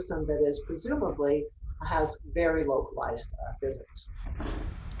is a system that is presumably has very localized physics.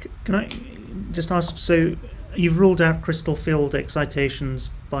 Can I just ask, so you've ruled out crystal field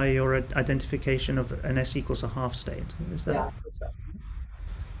excitations by your identification of an S equals a half state, is that? Yeah, that's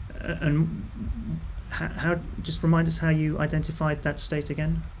right. And just remind us how you identified that state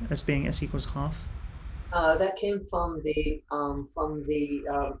again as being S equals half? That came from the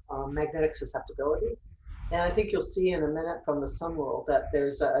magnetic susceptibility. And I think you'll see in a minute from the sum rule that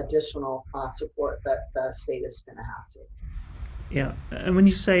there's additional support that the state is going to have to. Yeah, and when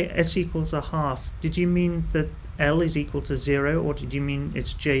you say S equals a half, did you mean that L is equal to 0, or did you mean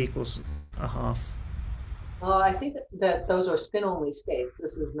it's J equals a half? I think that those are spin-only states.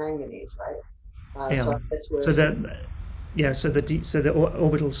 This is manganese, right? Yeah. So I guess we're So that, yeah. So the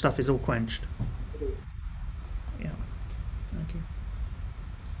orbital stuff is all quenched. Yeah. Okay.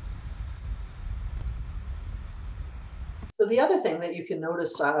 So the other thing that you can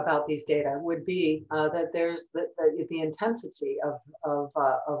notice about these data would be that there's the intensity of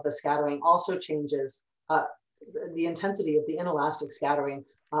the scattering also changes. The intensity of the inelastic scattering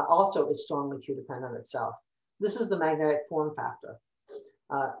also is strongly Q-dependent itself. This is the magnetic form factor.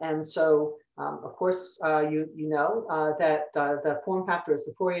 And so, of course, you know that the form factor is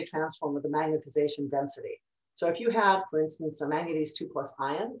the Fourier transform of the magnetization density. So if you had, for instance, a manganese 2+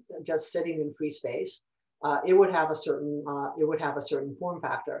 ion just sitting in free space, it would have a certain form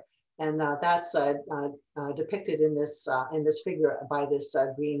factor, and that's depicted in this figure by this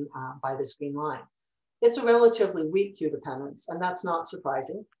green line. It's a relatively weak Q dependence, and that's not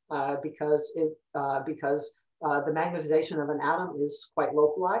surprising because the magnetization of an atom is quite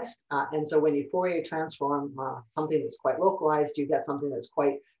localized, and so when you Fourier transform something that's quite localized, you get something that's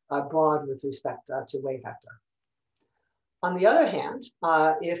quite broad with respect to wave vector. On the other hand,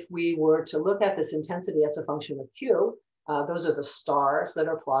 if we were to look at this intensity as a function of Q, those are the stars that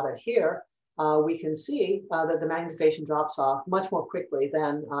are plotted here, we can see that the magnetization drops off much more quickly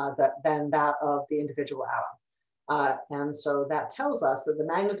than that of the individual atom. And so that tells us that the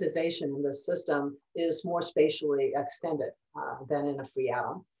magnetization in this system is more spatially extended than in a free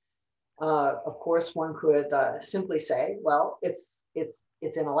atom. Of course, one could simply say, well, it's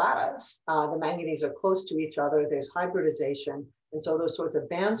in a lattice. The manganese are close to each other. There's hybridization. And so those sorts of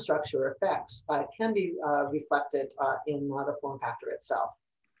band structure effects can be reflected in the form factor itself.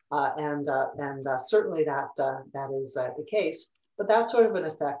 And certainly that is the case. But that sort of an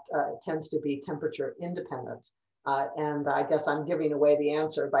effect tends to be temperature independent. And I guess I'm giving away the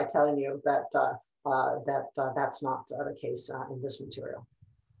answer by telling you that that's not the case in this material.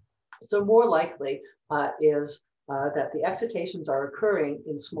 So more likely is that the excitations are occurring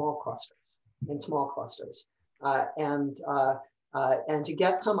in small clusters, and to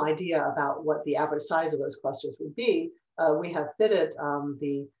get some idea about what the average size of those clusters would be, we have fitted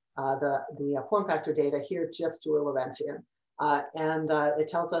the form factor data here just to a Lorentzian, and it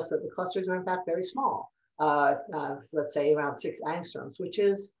tells us that the clusters are in fact very small. So let's say around 6 angstroms, which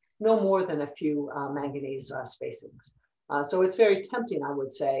is no more than a few manganese spacings. So it's very tempting, I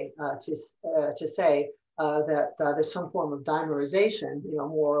would say, to say that there's some form of dimerization,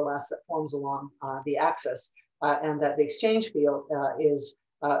 more or less, that forms along the axis, and that the exchange field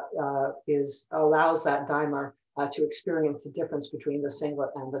allows that dimer to experience the difference between the singlet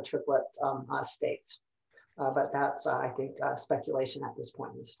and the triplet states. But that's, I think, speculation at this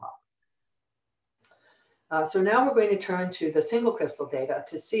point in this talk. So now we're going to turn to the single crystal data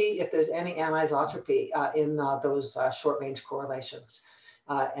to see if there's any anisotropy in those short-range correlations.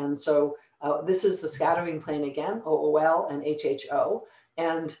 And so this is the scattering plane again, OOL and HHO.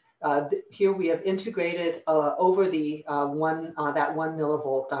 And here we have integrated over the that 1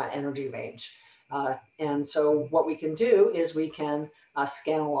 millivolt energy range. And so what we can do is we can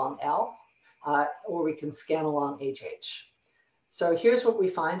scan along L, or we can scan along HH. So here's what we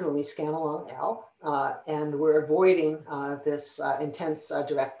find when we scan along L, and we're avoiding this intense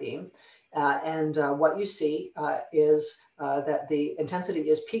direct beam. And what you see is that the intensity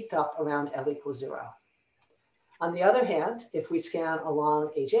is peaked up around L equals 0. On the other hand, if we scan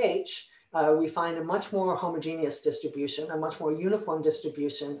along HH, we find a much more homogeneous distribution, a much more uniform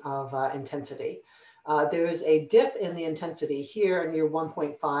distribution of intensity. There is a dip in the intensity here near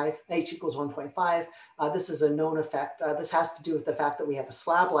 1.5, H equals 1.5. This is a known effect. This has to do with the fact that we have a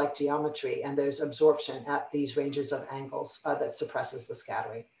slab-like geometry and there's absorption at these ranges of angles that suppresses the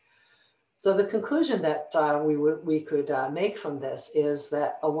scattering. So the conclusion that we could make from this is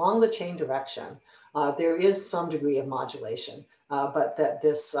that along the chain direction, there is some degree of modulation, but that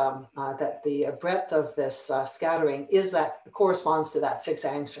that the breadth of this scattering corresponds to that 6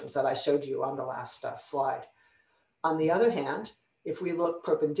 angstroms that I showed you on the last slide. On the other hand, if we look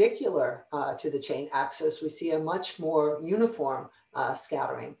perpendicular to the chain axis, we see a much more uniform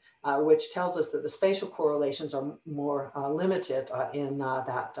scattering, which tells us that the spatial correlations are more limited in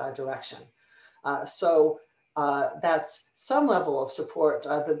that direction. So that's some level of support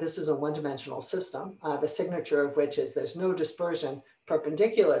that this is a one-dimensional system, the signature of which is there's no dispersion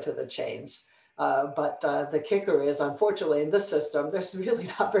perpendicular to the chains. But the kicker is, unfortunately, in this system, there's really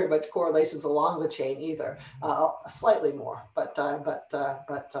not very much correlations along the chain either. Slightly more, but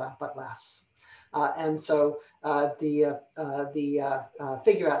less. And so the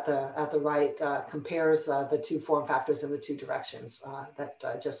figure at the right compares the two form factors in the two directions.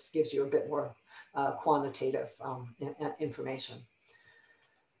 That just gives you a bit more quantitative information.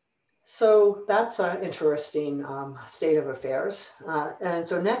 So that's an interesting state of affairs. And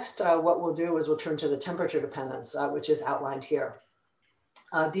so next, what we'll do is we'll turn to the temperature dependence, which is outlined here.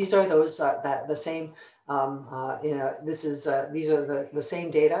 These are those that the same. These are the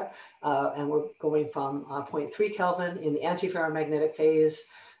same data, and we're going from 0.3 Kelvin in the antiferromagnetic phase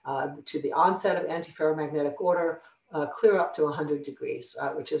to the onset of antiferromagnetic order, clear up to 100 degrees,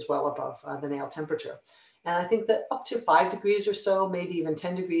 which is well above the Néel temperature. And I think that up to 5 degrees or so, maybe even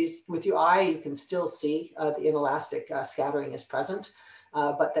 10 degrees, with your eye, you can still see the inelastic scattering is present,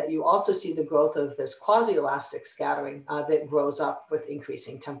 but that you also see the growth of this quasi-elastic scattering that grows up with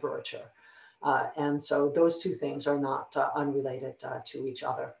increasing temperature. And so those two things are not unrelated to each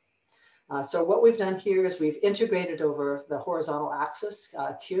other. So what we've done here is we've integrated over the horizontal axis,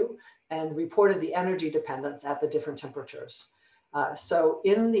 Q, and reported the energy dependence at the different temperatures. So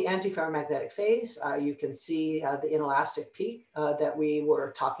in the antiferromagnetic phase, you can see the inelastic peak that we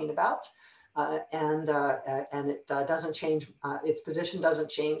were talking about. And it doesn't change, its position doesn't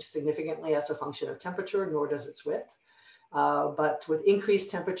change significantly as a function of temperature, nor does its width. But with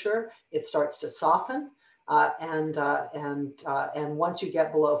increased temperature, it starts to soften. And once you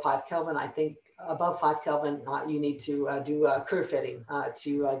get below 5 Kelvin, I think above 5 Kelvin, you need to do curve fitting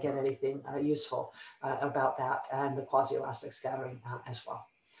to get anything useful about that and the quasi-elastic scattering as well.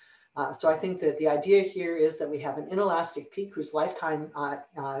 So I think that the idea here is that we have an inelastic peak whose lifetime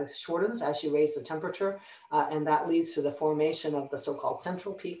shortens as you raise the temperature, and that leads to the formation of the so-called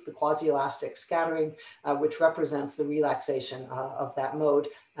central peak, the quasi-elastic scattering, which represents the relaxation of that mode,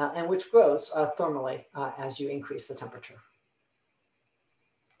 and which grows thermally as you increase the temperature.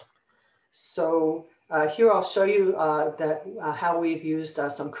 So here I'll show you how we've used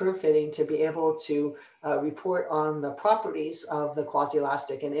some curve fitting to be able to report on the properties of the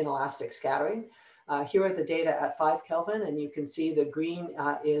quasi-elastic and inelastic scattering. Here are the data at 5 Kelvin, and you can see the green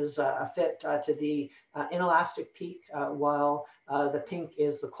is a fit to the inelastic peak, while the pink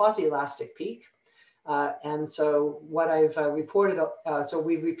is the quasi-elastic peak. And so what I've reported, so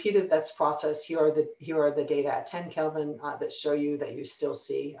we've repeated this process. Here are the data at 10 Kelvin that show you that you still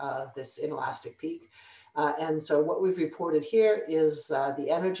see this inelastic peak. And so what we've reported here is the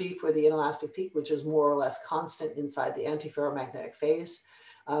energy for the inelastic peak, which is more or less constant inside the antiferromagnetic phase,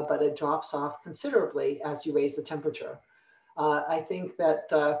 but it drops off considerably as you raise the temperature. I think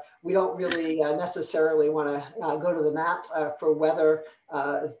that we don't really necessarily want to go to the mat for whether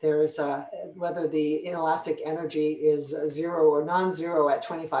whether the inelastic energy is 0 or non-zero at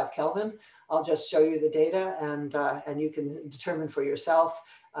 25 Kelvin. I'll just show you the data, and you can determine for yourself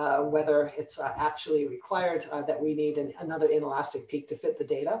whether it's actually required that we need another inelastic peak to fit the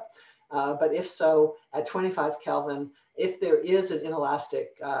data. But if so, at 25 Kelvin, if there is an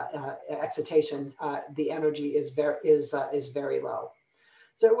inelastic excitation, the energy is very low.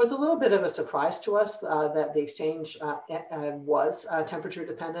 So it was a little bit of a surprise to us that the exchange was temperature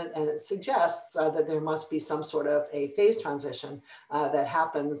dependent, and it suggests that there must be some sort of a phase transition that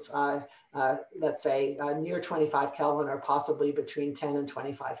happens, let's say, near 25 Kelvin or possibly between 10 and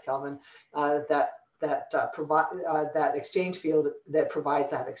 25 Kelvin, that exchange field that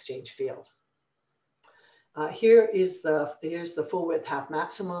provides that exchange field. Here's the full width half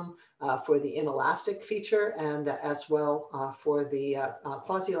maximum for the inelastic feature, and as well for the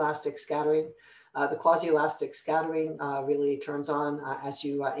quasi-elastic scattering. The quasi-elastic scattering really turns on as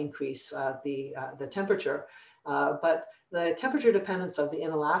you increase the temperature, but the temperature dependence of the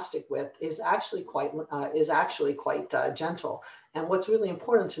inelastic width is actually quite gentle. And what's really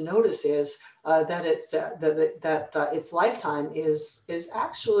important to notice is that its lifetime is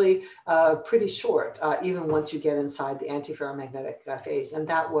actually pretty short, even once you get inside the antiferromagnetic phase. And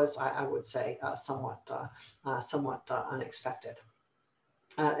that was, I would say, somewhat unexpected.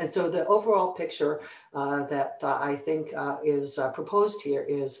 And so the overall picture that I think is proposed here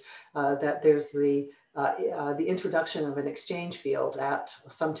is that there's the introduction of an exchange field at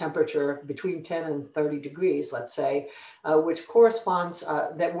some temperature between 10 and 30 degrees, let's say, which corresponds,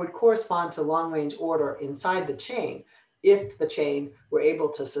 that would correspond to long-range order inside the chain if the chain were able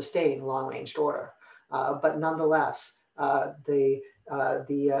to sustain long-range order. But nonetheless,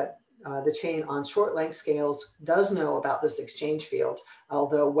 the chain on short length scales does know about this exchange field,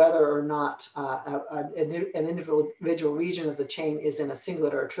 although whether or not an individual region of the chain is in a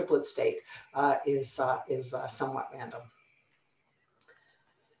singlet or a triplet state is somewhat random.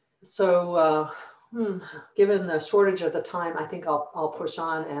 So given the shortage of the time, I think I'll push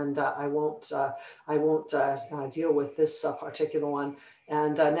on, and I won't deal with this particular one.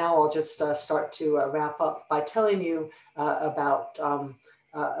 And now I'll just start to wrap up by telling you about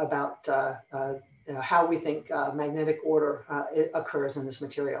how we think magnetic order occurs in this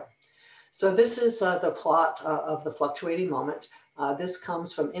material. So this is the plot of the fluctuating moment. This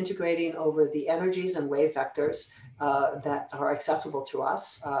comes from integrating over the energies and wave vectors that are accessible to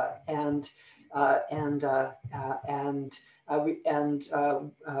us,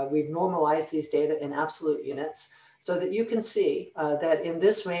 we've normalized these data in absolute units, so that you can see that in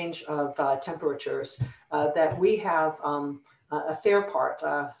this range of temperatures that we have a fair part,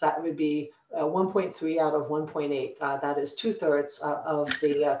 so that would be 1.3 out of 1.8. That is 2/3 of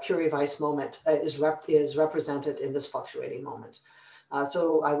the Curie-Weiss moment is represented in this fluctuating moment.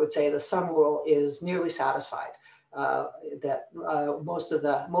 So I would say the sum rule is nearly satisfied. That most of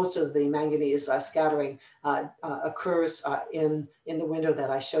the manganese scattering occurs in the window that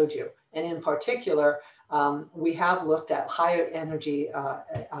I showed you. And in particular, we have looked at higher energy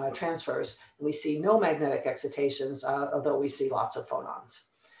transfers. We see no magnetic excitations, although we see lots of phonons.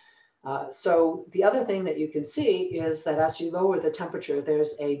 So the other thing that you can see is that as you lower the temperature,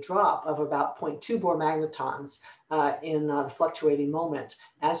 there's a drop of about 0.2 Bohr magnetons in the fluctuating moment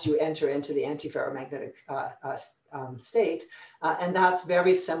as you enter into the antiferromagnetic state. And that's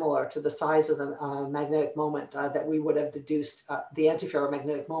very similar to the size of the magnetic moment that we would have deduced, the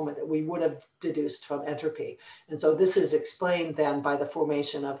antiferromagnetic moment that we would have deduced from entropy. And so this is explained then by the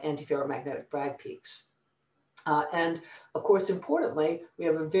formation of antiferromagnetic Bragg peaks. And of course, importantly, we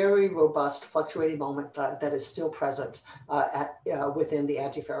have a very robust fluctuating moment that is still present within the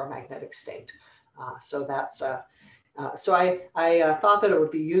antiferromagnetic state. So that's so I thought that it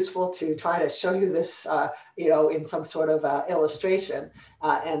would be useful to try to show you this, in some sort of illustration.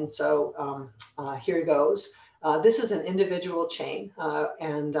 And so here goes. This is an individual chain,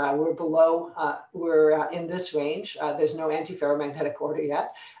 and we're below, we're in this range. There's no antiferromagnetic order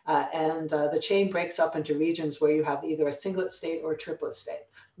yet. And the chain breaks up into regions where you have either a singlet state or a triplet state.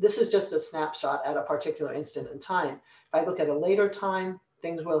 This is just a snapshot at a particular instant in time. If I look at a later time,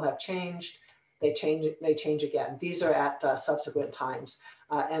 things will have changed. They change again. These are at subsequent times.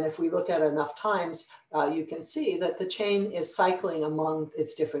 And if we look at enough times, you can see that the chain is cycling among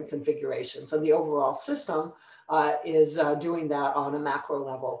its different configurations. And the overall system is doing that on a macro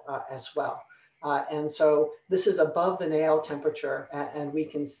level as well. And so this is above the nail temperature, and we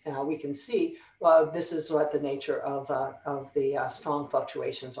can see this is what the nature of the strong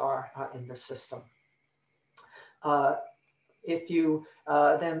fluctuations are in the system.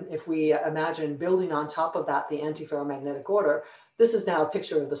 If we imagine building on top of that the antiferromagnetic order, this is now a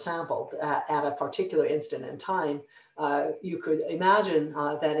picture of the sample at a particular instant in time. You could imagine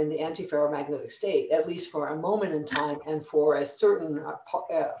that in the antiferromagnetic state, at least for a moment in time and for a certain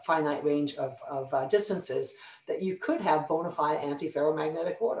finite range of distances, that you could have bona fide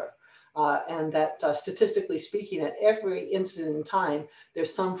antiferromagnetic order. And that statistically speaking, at every instant in time,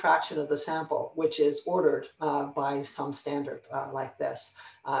 there's some fraction of the sample which is ordered by some standard like this.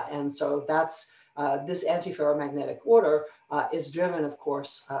 And so that's this antiferromagnetic order is driven, of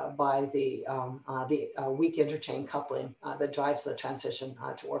course, by the weak interchain coupling that drives the transition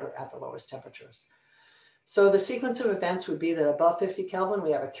to order at the lowest temperatures. So the sequence of events would be that above 50 Kelvin,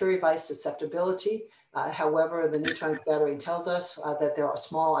 we have a Curie-Weiss susceptibility. However, the neutron scattering tells us that there are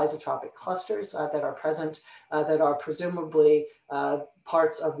small isotropic clusters that are present, that are presumably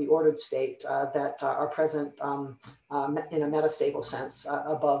parts of the ordered state that are present in a metastable sense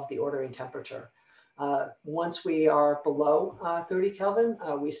above the ordering temperature. Once we are below 30 Kelvin,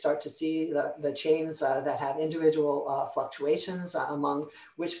 we start to see the chains that have individual fluctuations among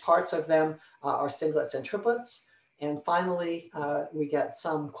which parts of them are singlets and triplets. And finally, we get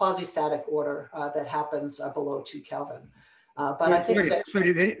some quasi-static order that happens below 2 Kelvin. But I think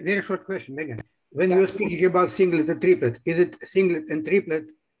sorry, very short question, Meigan. When you're speaking about singlet and triplet, is it singlet and triplet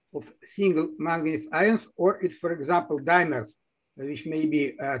of single manganese ions, or it's, for example, dimers, which may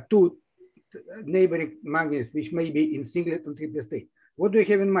be two neighboring manganese, which may be in singlet and triplet state? What do you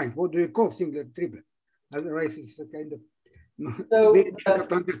have in mind? What do you call singlet and triplet? Otherwise, it's a kind of very difficult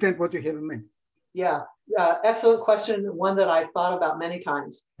to understand what you have in mind. Yeah, excellent question, one that I've thought about many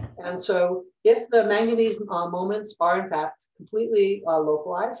times. And so if the manganese moments are in fact completely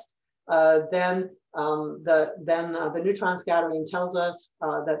localized, then the neutron scattering tells us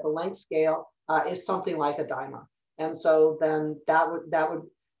that the length scale is something like a dimer. And so then that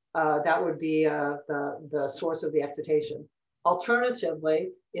would be the source of the excitation.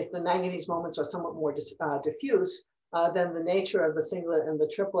 Alternatively, if the manganese moments are somewhat more diffuse, then the nature of the singlet and the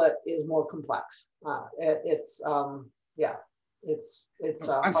triplet is more complex. Once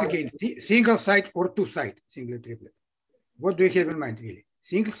again, single site or two site singlet triplet. What do you have in mind, really?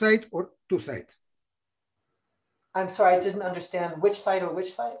 Single site or two sites? I'm sorry, I didn't understand which site or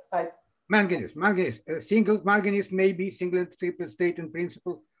which site. Manganese. Single manganese may be singlet triplet state in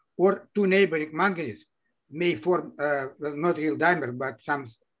principle, or two neighboring manganese may form, well, not real dimer, but some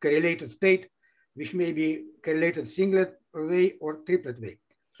correlated state, which may be correlated singlet way or triplet way.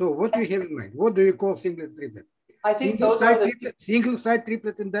 So what do you have in mind? What do you call singlet triplet? I think those are the single side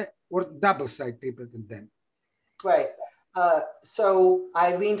triplet in that, or double side triplet in them. Right. So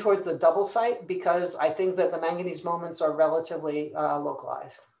I lean towards the double site because I think that the manganese moments are relatively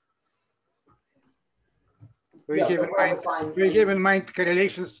localized. So you have in mind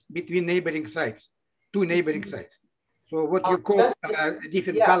correlations between neighboring sites, two neighboring sites. So what you call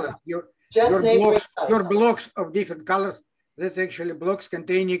different colors, your blocks of different colors, that's actually blocks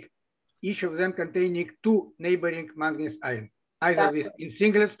containing, each of them containing two neighboring manganese ions, either in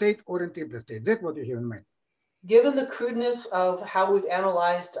singlet state or in triplet state. That's what you have in mind. Given the crudeness of how we've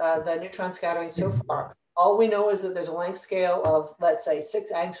analyzed the neutron scattering so far, all we know is that there's a length scale of, let's say,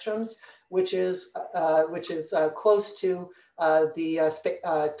 6 angstroms, which is close to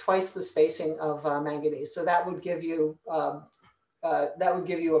twice the spacing of manganese. So that would give you a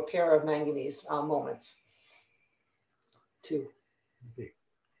pair of manganese moments. 2. Okay.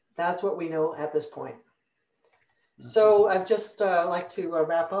 That's what we know at this point. So I'd just like to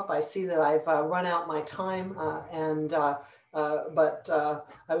wrap up. I see that I've run out my time, but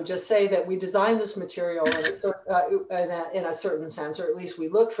I would just say that we designed this material in a certain sense, or at least we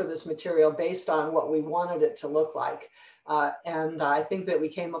looked for this material based on what we wanted it to look like. And I think that we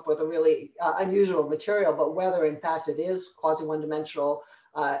came up with a really unusual material, but whether in fact it is quasi-one-dimensional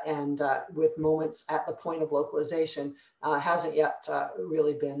and with moments at the point of localization hasn't yet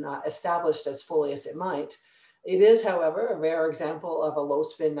really been established as fully as it might. It is, however, a rare example of a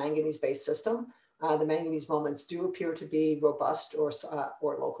low-spin manganese-based system. The manganese moments do appear to be robust or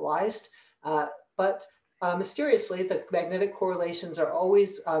localized, but mysteriously, the magnetic correlations are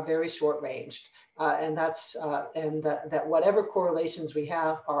always very short-ranged, and that whatever correlations we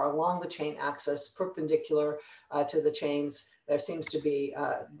have are along the chain axis, perpendicular to the chains. There seems to be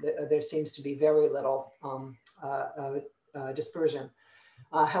very little dispersion.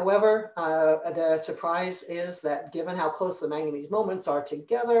 However, the surprise is that given how close the manganese moments are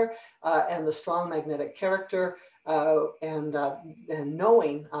together and the strong magnetic character and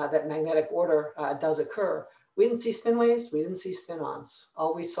knowing that magnetic order does occur, we didn't see spin waves, we didn't see spin-ons.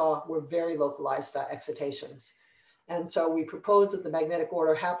 All we saw were very localized excitations. And so we propose that the magnetic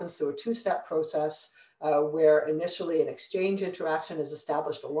order happens through a two-step process where initially an exchange interaction is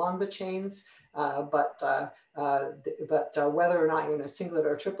established along the chains, but whether or not you're in a singlet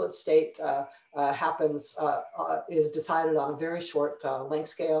or triplet state is decided on a very short length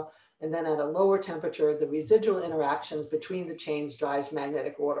scale. And then at a lower temperature, the residual interactions between the chains drives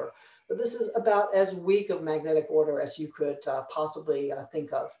magnetic order. But this is about as weak of magnetic order as you could possibly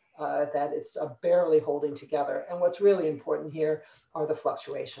think of, that it's barely holding together. And what's really important here are the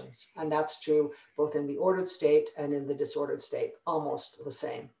fluctuations. And that's true both in the ordered state and in the disordered state, almost the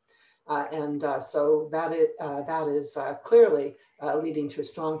same. So that is clearly leading to a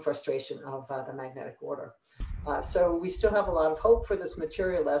strong frustration of the magnetic order. So we still have a lot of hope for this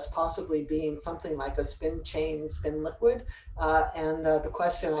material as possibly being something like a spin chain, spin liquid. The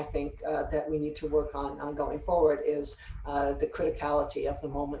question I think that we need to work on going forward is the criticality of the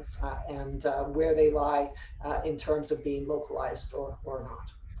moments and where they lie in terms of being localized or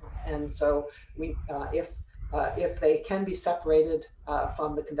not. And so we, if they can be separated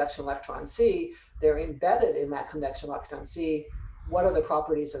from the conduction electron C, they're embedded in that conduction electron C. What are the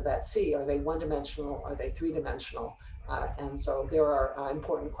properties of that C? Are they one-dimensional? Are they three-dimensional? And so there are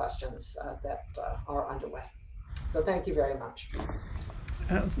important questions that are underway. So thank you very much.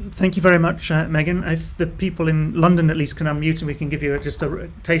 Thank you very much, Meigan. If the people in London at least can unmute and we can give you just a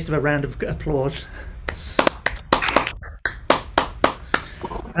taste of a round of applause.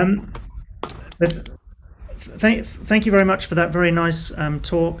 Thank you very much for that very nice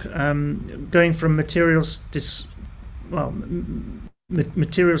talk, going from materials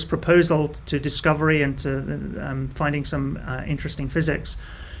materials proposal to discovery and to finding some interesting physics.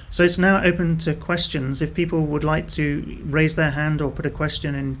 So it's now open to questions. If people would like to raise their hand or put a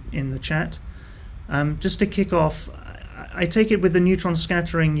question in the chat, Just to kick off, I take it with the neutron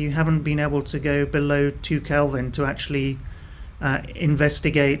scattering, you haven't been able to go below 2 Kelvin to actually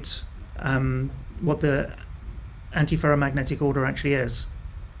investigate what the antiferromagnetic order actually is.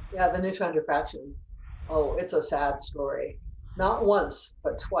 Yeah, the neutron diffraction. Oh, it's a sad story. Not once,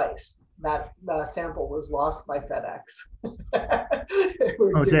 but twice. That sample was lost by FedEx.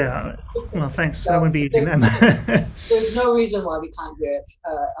 Oh dear. Well, thanks. So I won't be using them. There's no reason why we can't do it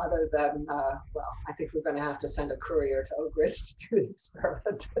other than, well, I think we're going to have to send a courier to Oak Ridge to do the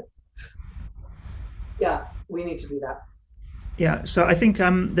experiment. Yeah, we need to do that. Yeah, so I think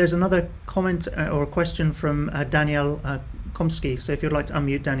there's another comment or a question from Daniel Komsky. So if you'd like to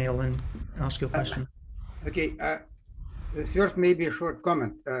unmute Daniel and ask your question. Okay, first maybe a short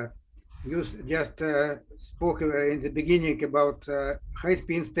comment. You just spoke in the beginning about high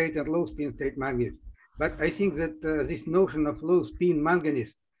spin state and low spin state manganese. But I think that this notion of low spin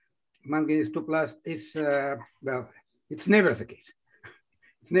manganese 2+, is, well, it's never the case.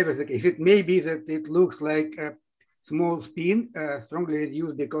 It's never the case. It may be that it looks like a small spin, strongly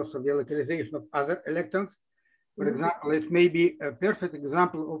reduced because of the localization of other electrons. For example, it may be a perfect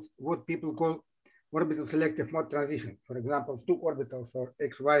example of what people call orbital selective Mott transition. For example, 2 orbitals or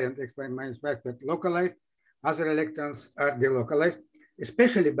XY and XY minus 5 localized, other electrons are delocalized,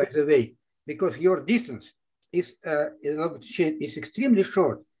 especially, by the way, because your distance is extremely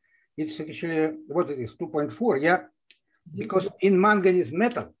short. It's actually, what it is, 2.4, yeah? Because in manganese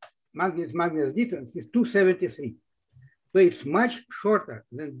metal, manganese distance is 273. So it's much shorter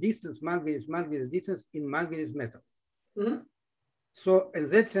than manganese distance in manganese metal. So in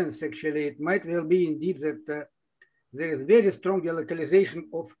that sense, actually, it might well be indeed that there is very strong delocalization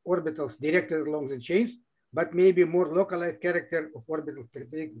of orbitals directed along the chains, but maybe more localized character of orbitals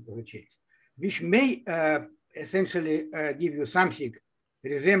perpendicular to the chains, which may essentially give you something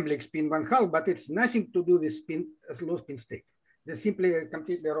resembling spin 1/2, but it's nothing to do with low spin state. That's simply a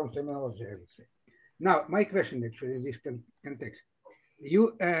completely wrong terminology, I would say. Now, my question actually in this context,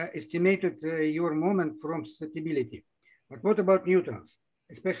 you estimated your moment from susceptibility. But what about neutrons,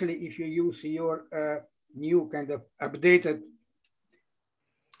 especially if you use your new kind of updated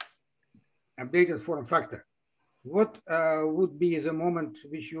form factor? What would be the moment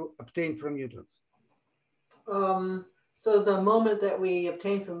which you obtained from neutrons? So the moment that we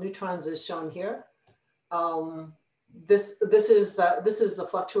obtain from neutrons is shown here. This is the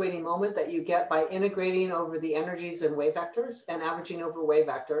fluctuating moment that you get by integrating over the energies and wave vectors and averaging over wave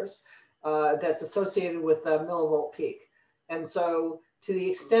vectors that's associated with the millivolt peak. And so to the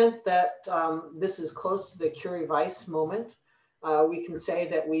extent that this is close to the Curie-Weiss moment, we can say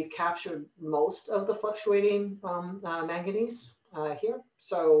that we've captured most of the fluctuating manganese here.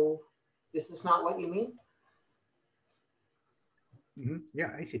 So is this not what you mean?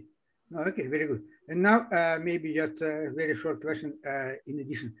 Yeah, I see. No, okay, very good. And now maybe just a very short question in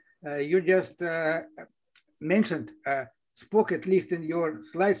addition. You just mentioned, spoke at least in your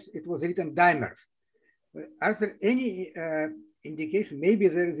slides, it was written dimers. Are there any indication, maybe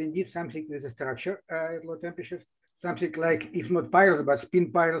there is indeed something with the structure at low temperatures, something like, if not pyrals, but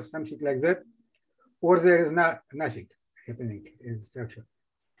spin pyrals, something like that, or there is nothing happening in the structure?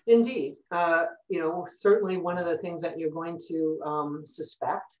 Indeed, certainly one of the things that you're going to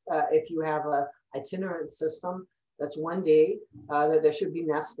suspect if you have an itinerant system that's 1D, that there should be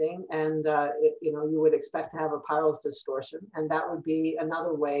nesting, and you would expect to have a pyrals distortion, and that would be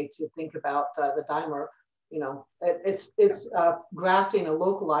another way to think about the dimer. It's grafting a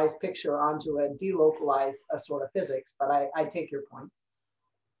localized picture onto a delocalized sort of physics, but I take your point.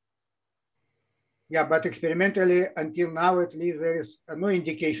 Yeah, but experimentally, until now, at least there is no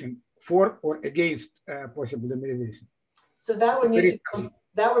indication for or against possible dimerization. So that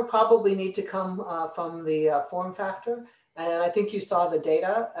would probably need to come from the form factor, and I think you saw the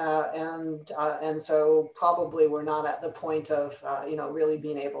data, and so probably we're not at the point of really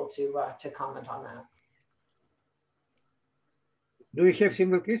being able to comment on that. Do you have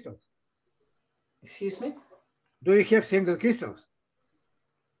single crystals? Excuse me? Do you have single crystals?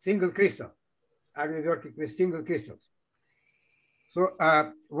 Single crystal. Are you working with single crystals? So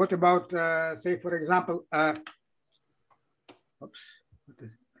what about, say, for example,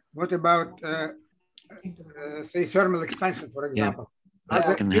 what about, say, thermal expansion, for example? Yeah,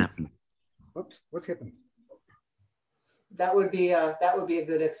 that can happen. Oops, what happened? That would be a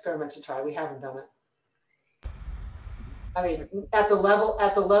good experiment to try. We haven't done it. I mean, at the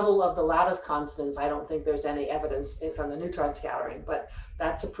level of the lattice constants, I don't think there's any evidence from the neutron scattering, but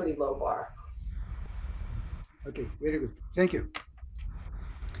that's a pretty low bar. Okay, very good. Thank you.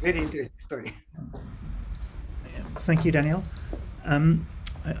 Very interesting story. Thank you, Daniel.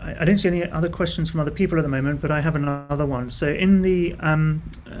 I don't see any other questions from other people at the moment, but I have another one. So in the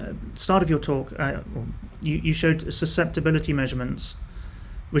start of your talk, you showed susceptibility measurements,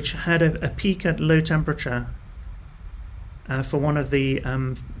 which had a peak at low temperature for one of the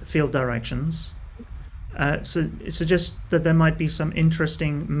field directions. So it suggests that there might be some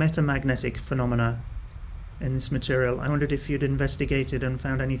interesting metamagnetic phenomena in this material. I wondered if you'd investigated and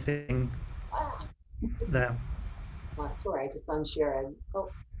found anything there. Sorry, I just unshared. Oh,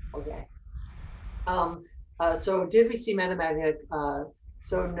 okay. So did we see metamagnetic?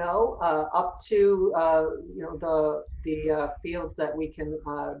 So no, up to the field that we can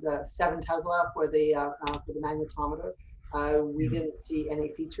the 7 Tesla for the magnetometer, we didn't see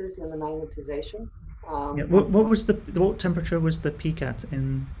any features in the magnetization. Yeah. What temperature was the peak at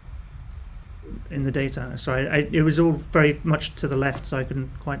in the data? Sorry, it was all very much to the left, so I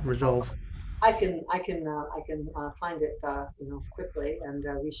couldn't quite resolve. I can find it quickly and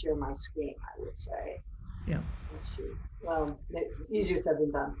reshare my screen, I would say. Yeah. Well, easier said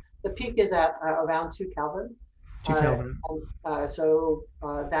than done. The peak is at around 2 Kelvin. 2 Kelvin. So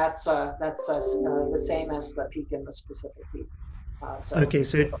that's the same as the peak in the specific heat. Okay,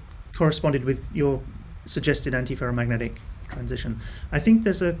 so it corresponded with your suggested antiferromagnetic transition. I think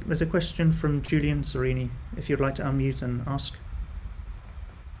there's a question from Julian Serini, if you'd like to unmute and ask.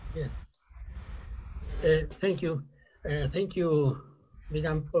 Yes. Thank you. Thank you,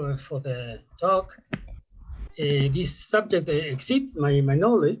 Meigan, for the talk. This subject exceeds my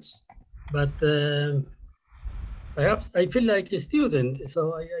knowledge, but perhaps I feel like a student,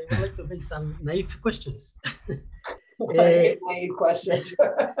 so I would like to make some naive questions. Naive questions.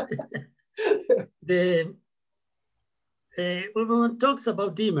 When one talks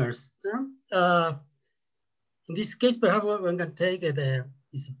about dimers, in this case, perhaps one can take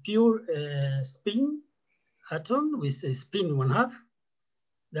it's a pure spin atom with a spin 1/2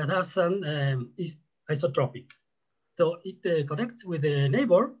 that has some is isotropic. So it connects with the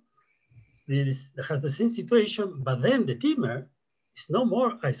neighbor that has the same situation, but then the dimer is no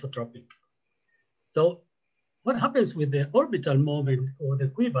more isotropic. So what happens with the orbital moment or the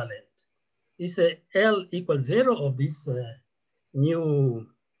equivalent? Is L equals 0 of this new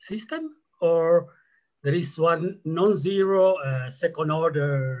system, or there is one non-zero second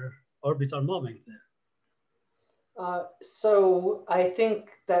order orbital moment there? So I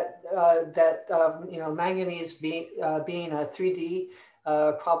think that manganese being a 3D,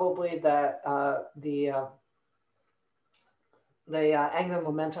 probably that the angular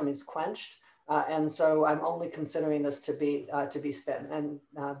momentum is quenched, and so I'm only considering this to be spin. And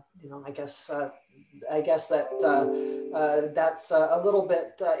I guess that that's a little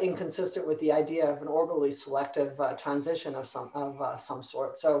bit inconsistent with the idea of an orbitally selective transition of some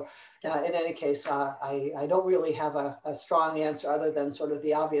sort. So in any case, I don't really have a strong answer other than sort of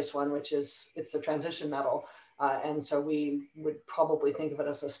the obvious one, which is it's a transition metal. And so we would probably think of it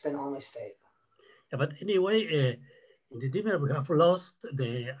as a spin-only state. Yeah, but anyway, in the dimer, we have lost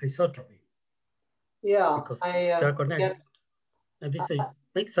the isotropy. Yeah, because they're connected. And this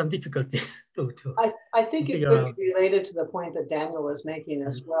makes some difficulties to I think it could be related to the point that Daniel is making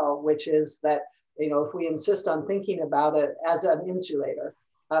as well, which is that, if we insist on thinking about it as an insulator,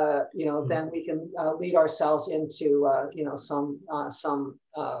 then we can lead ourselves into, some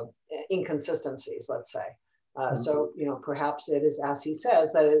inconsistencies, let's say. So, perhaps it is, as he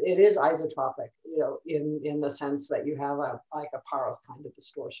says, that it is isotropic, in the sense that you have a Paros kind of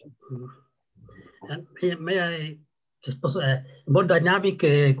distortion. And may I just pose a more dynamic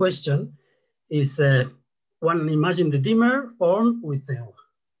question? Is one imagine the dimer formed with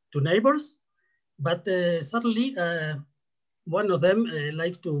 2 neighbors, but suddenly one of them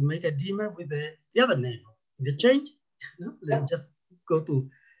like to make a dimer with the other neighbor. The change, they just go to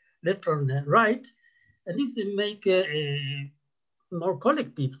left from right, and this make a more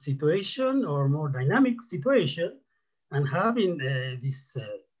collective situation or more dynamic situation, and having this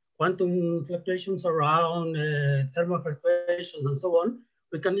quantum fluctuations around, thermal fluctuations and so on,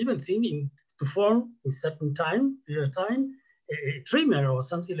 we can even think to form in certain period of time, a trimmer or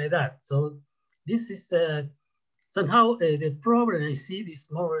something like that. So this is somehow the problem I see this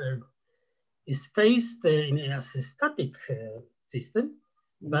more is faced as a static system,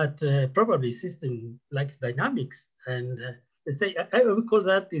 but probably system likes dynamics. And let's say, I would call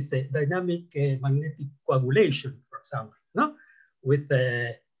that is a dynamic magnetic coagulation, for example, no? With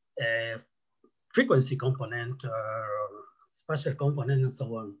frequency component or spatial component and so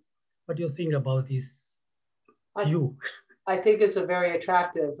on. What do you think about this view? I think it's a very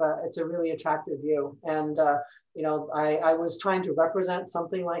attractive, it's a really attractive view. And, I was trying to represent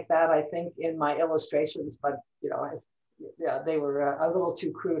something like that, I think, in my illustrations, but, yeah, they were a little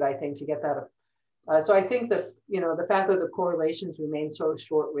too crude, I think, to get that. So I think that, the fact that the correlations remain so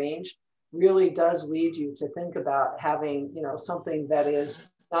short range really does lead you to think about having, something that is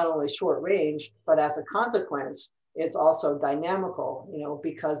not only short range, but as a consequence, it's also dynamical,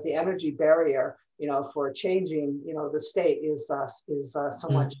 because the energy barrier, for changing, the state is so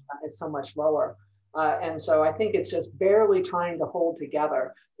much lower. And so I think it's just barely trying to hold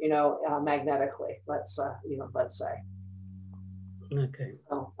together, magnetically, let's say. Okay.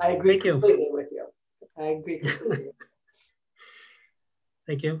 So I agree completely with you. I agree completely.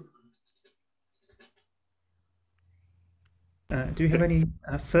 Thank you. Do you have any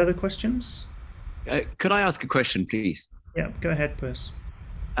further questions? Could I ask a question, please? Yeah, go ahead, Perce.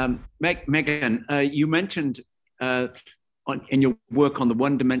 Meigan, you mentioned in your work on the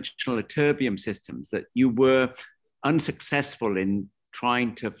one-dimensional ytterbium systems that you were unsuccessful in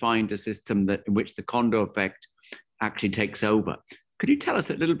trying to find a system in which the Kondo effect actually takes over. Could you tell us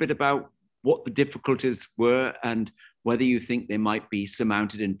a little bit about what the difficulties were and whether you think they might be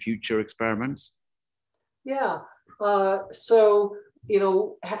surmounted in future experiments? Yeah. So,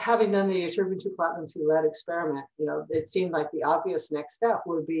 having done the ytterbium-2 platinum-2 lead experiment, it seemed like the obvious next step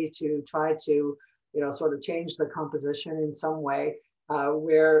would be to try to, sort of change the composition in some way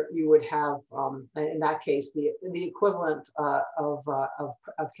where you would have, in that case, the equivalent of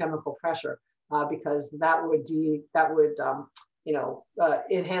chemical pressure, because that would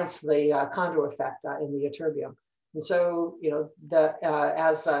enhance the Kondo effect in the ytterbium. And so,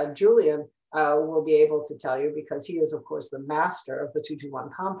 as Julian will be able to tell you, because he is, of course, the master of the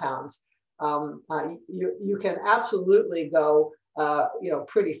 2,2,1 compounds, you can absolutely go,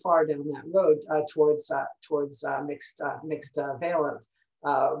 pretty far down that road towards mixed valent.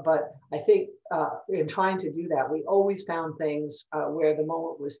 But I think in trying to do that, we always found things where the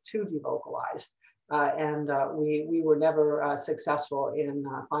moment was too delocalized. And we were never successful in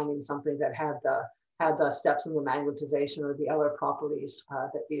finding something that had the steps in the magnetization or the other properties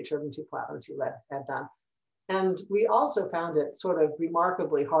that the ytterbium-2 platinum-2 lead had done. And we also found it sort of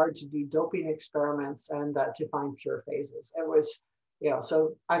remarkably hard to do doping experiments and to find pure phases. It was,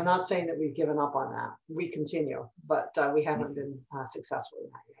 so I'm not saying that we've given up on that. We continue, but we haven't been successful in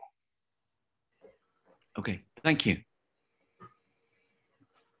that yet. Okay, thank you.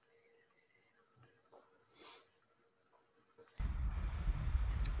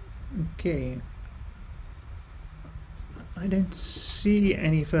 Okay. I don't see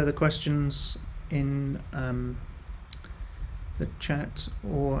any further questions in the chat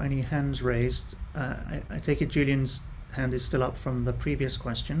or any hands raised. I take it Julian's hand is still up from the previous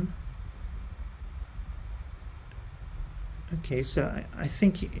question. Okay, so I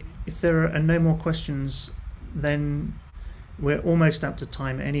think if there are no more questions, then we're almost up to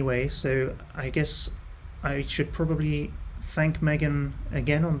time anyway. So I guess I should probably thank Meigan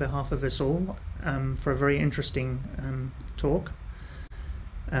again on behalf of us all for a very interesting talk.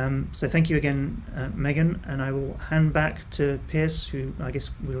 So thank you again, Meigan, and I will hand back to Pierce, who I guess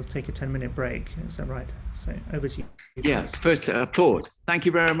we'll take a 10-minute break. Is that right? So over to you. Yes, first applause. Thank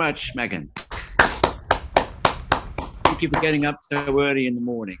you very much, Meigan. Thank you for getting up so early in the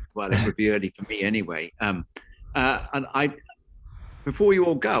morning. Well, it would be early for me anyway. And before you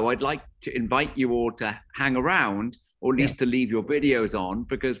all go, I'd like to invite you all to hang around, or at least to leave your videos on,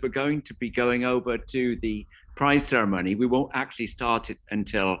 because we're going to be going over to the prize ceremony. We won't actually start it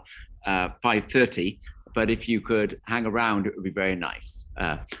until 5:30, but if you could hang around, it would be very nice.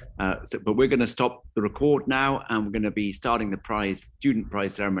 But we're going to stop the record now, and we're going to be starting the student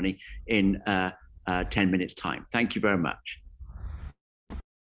prize ceremony in 10 minutes time. Thank you very much.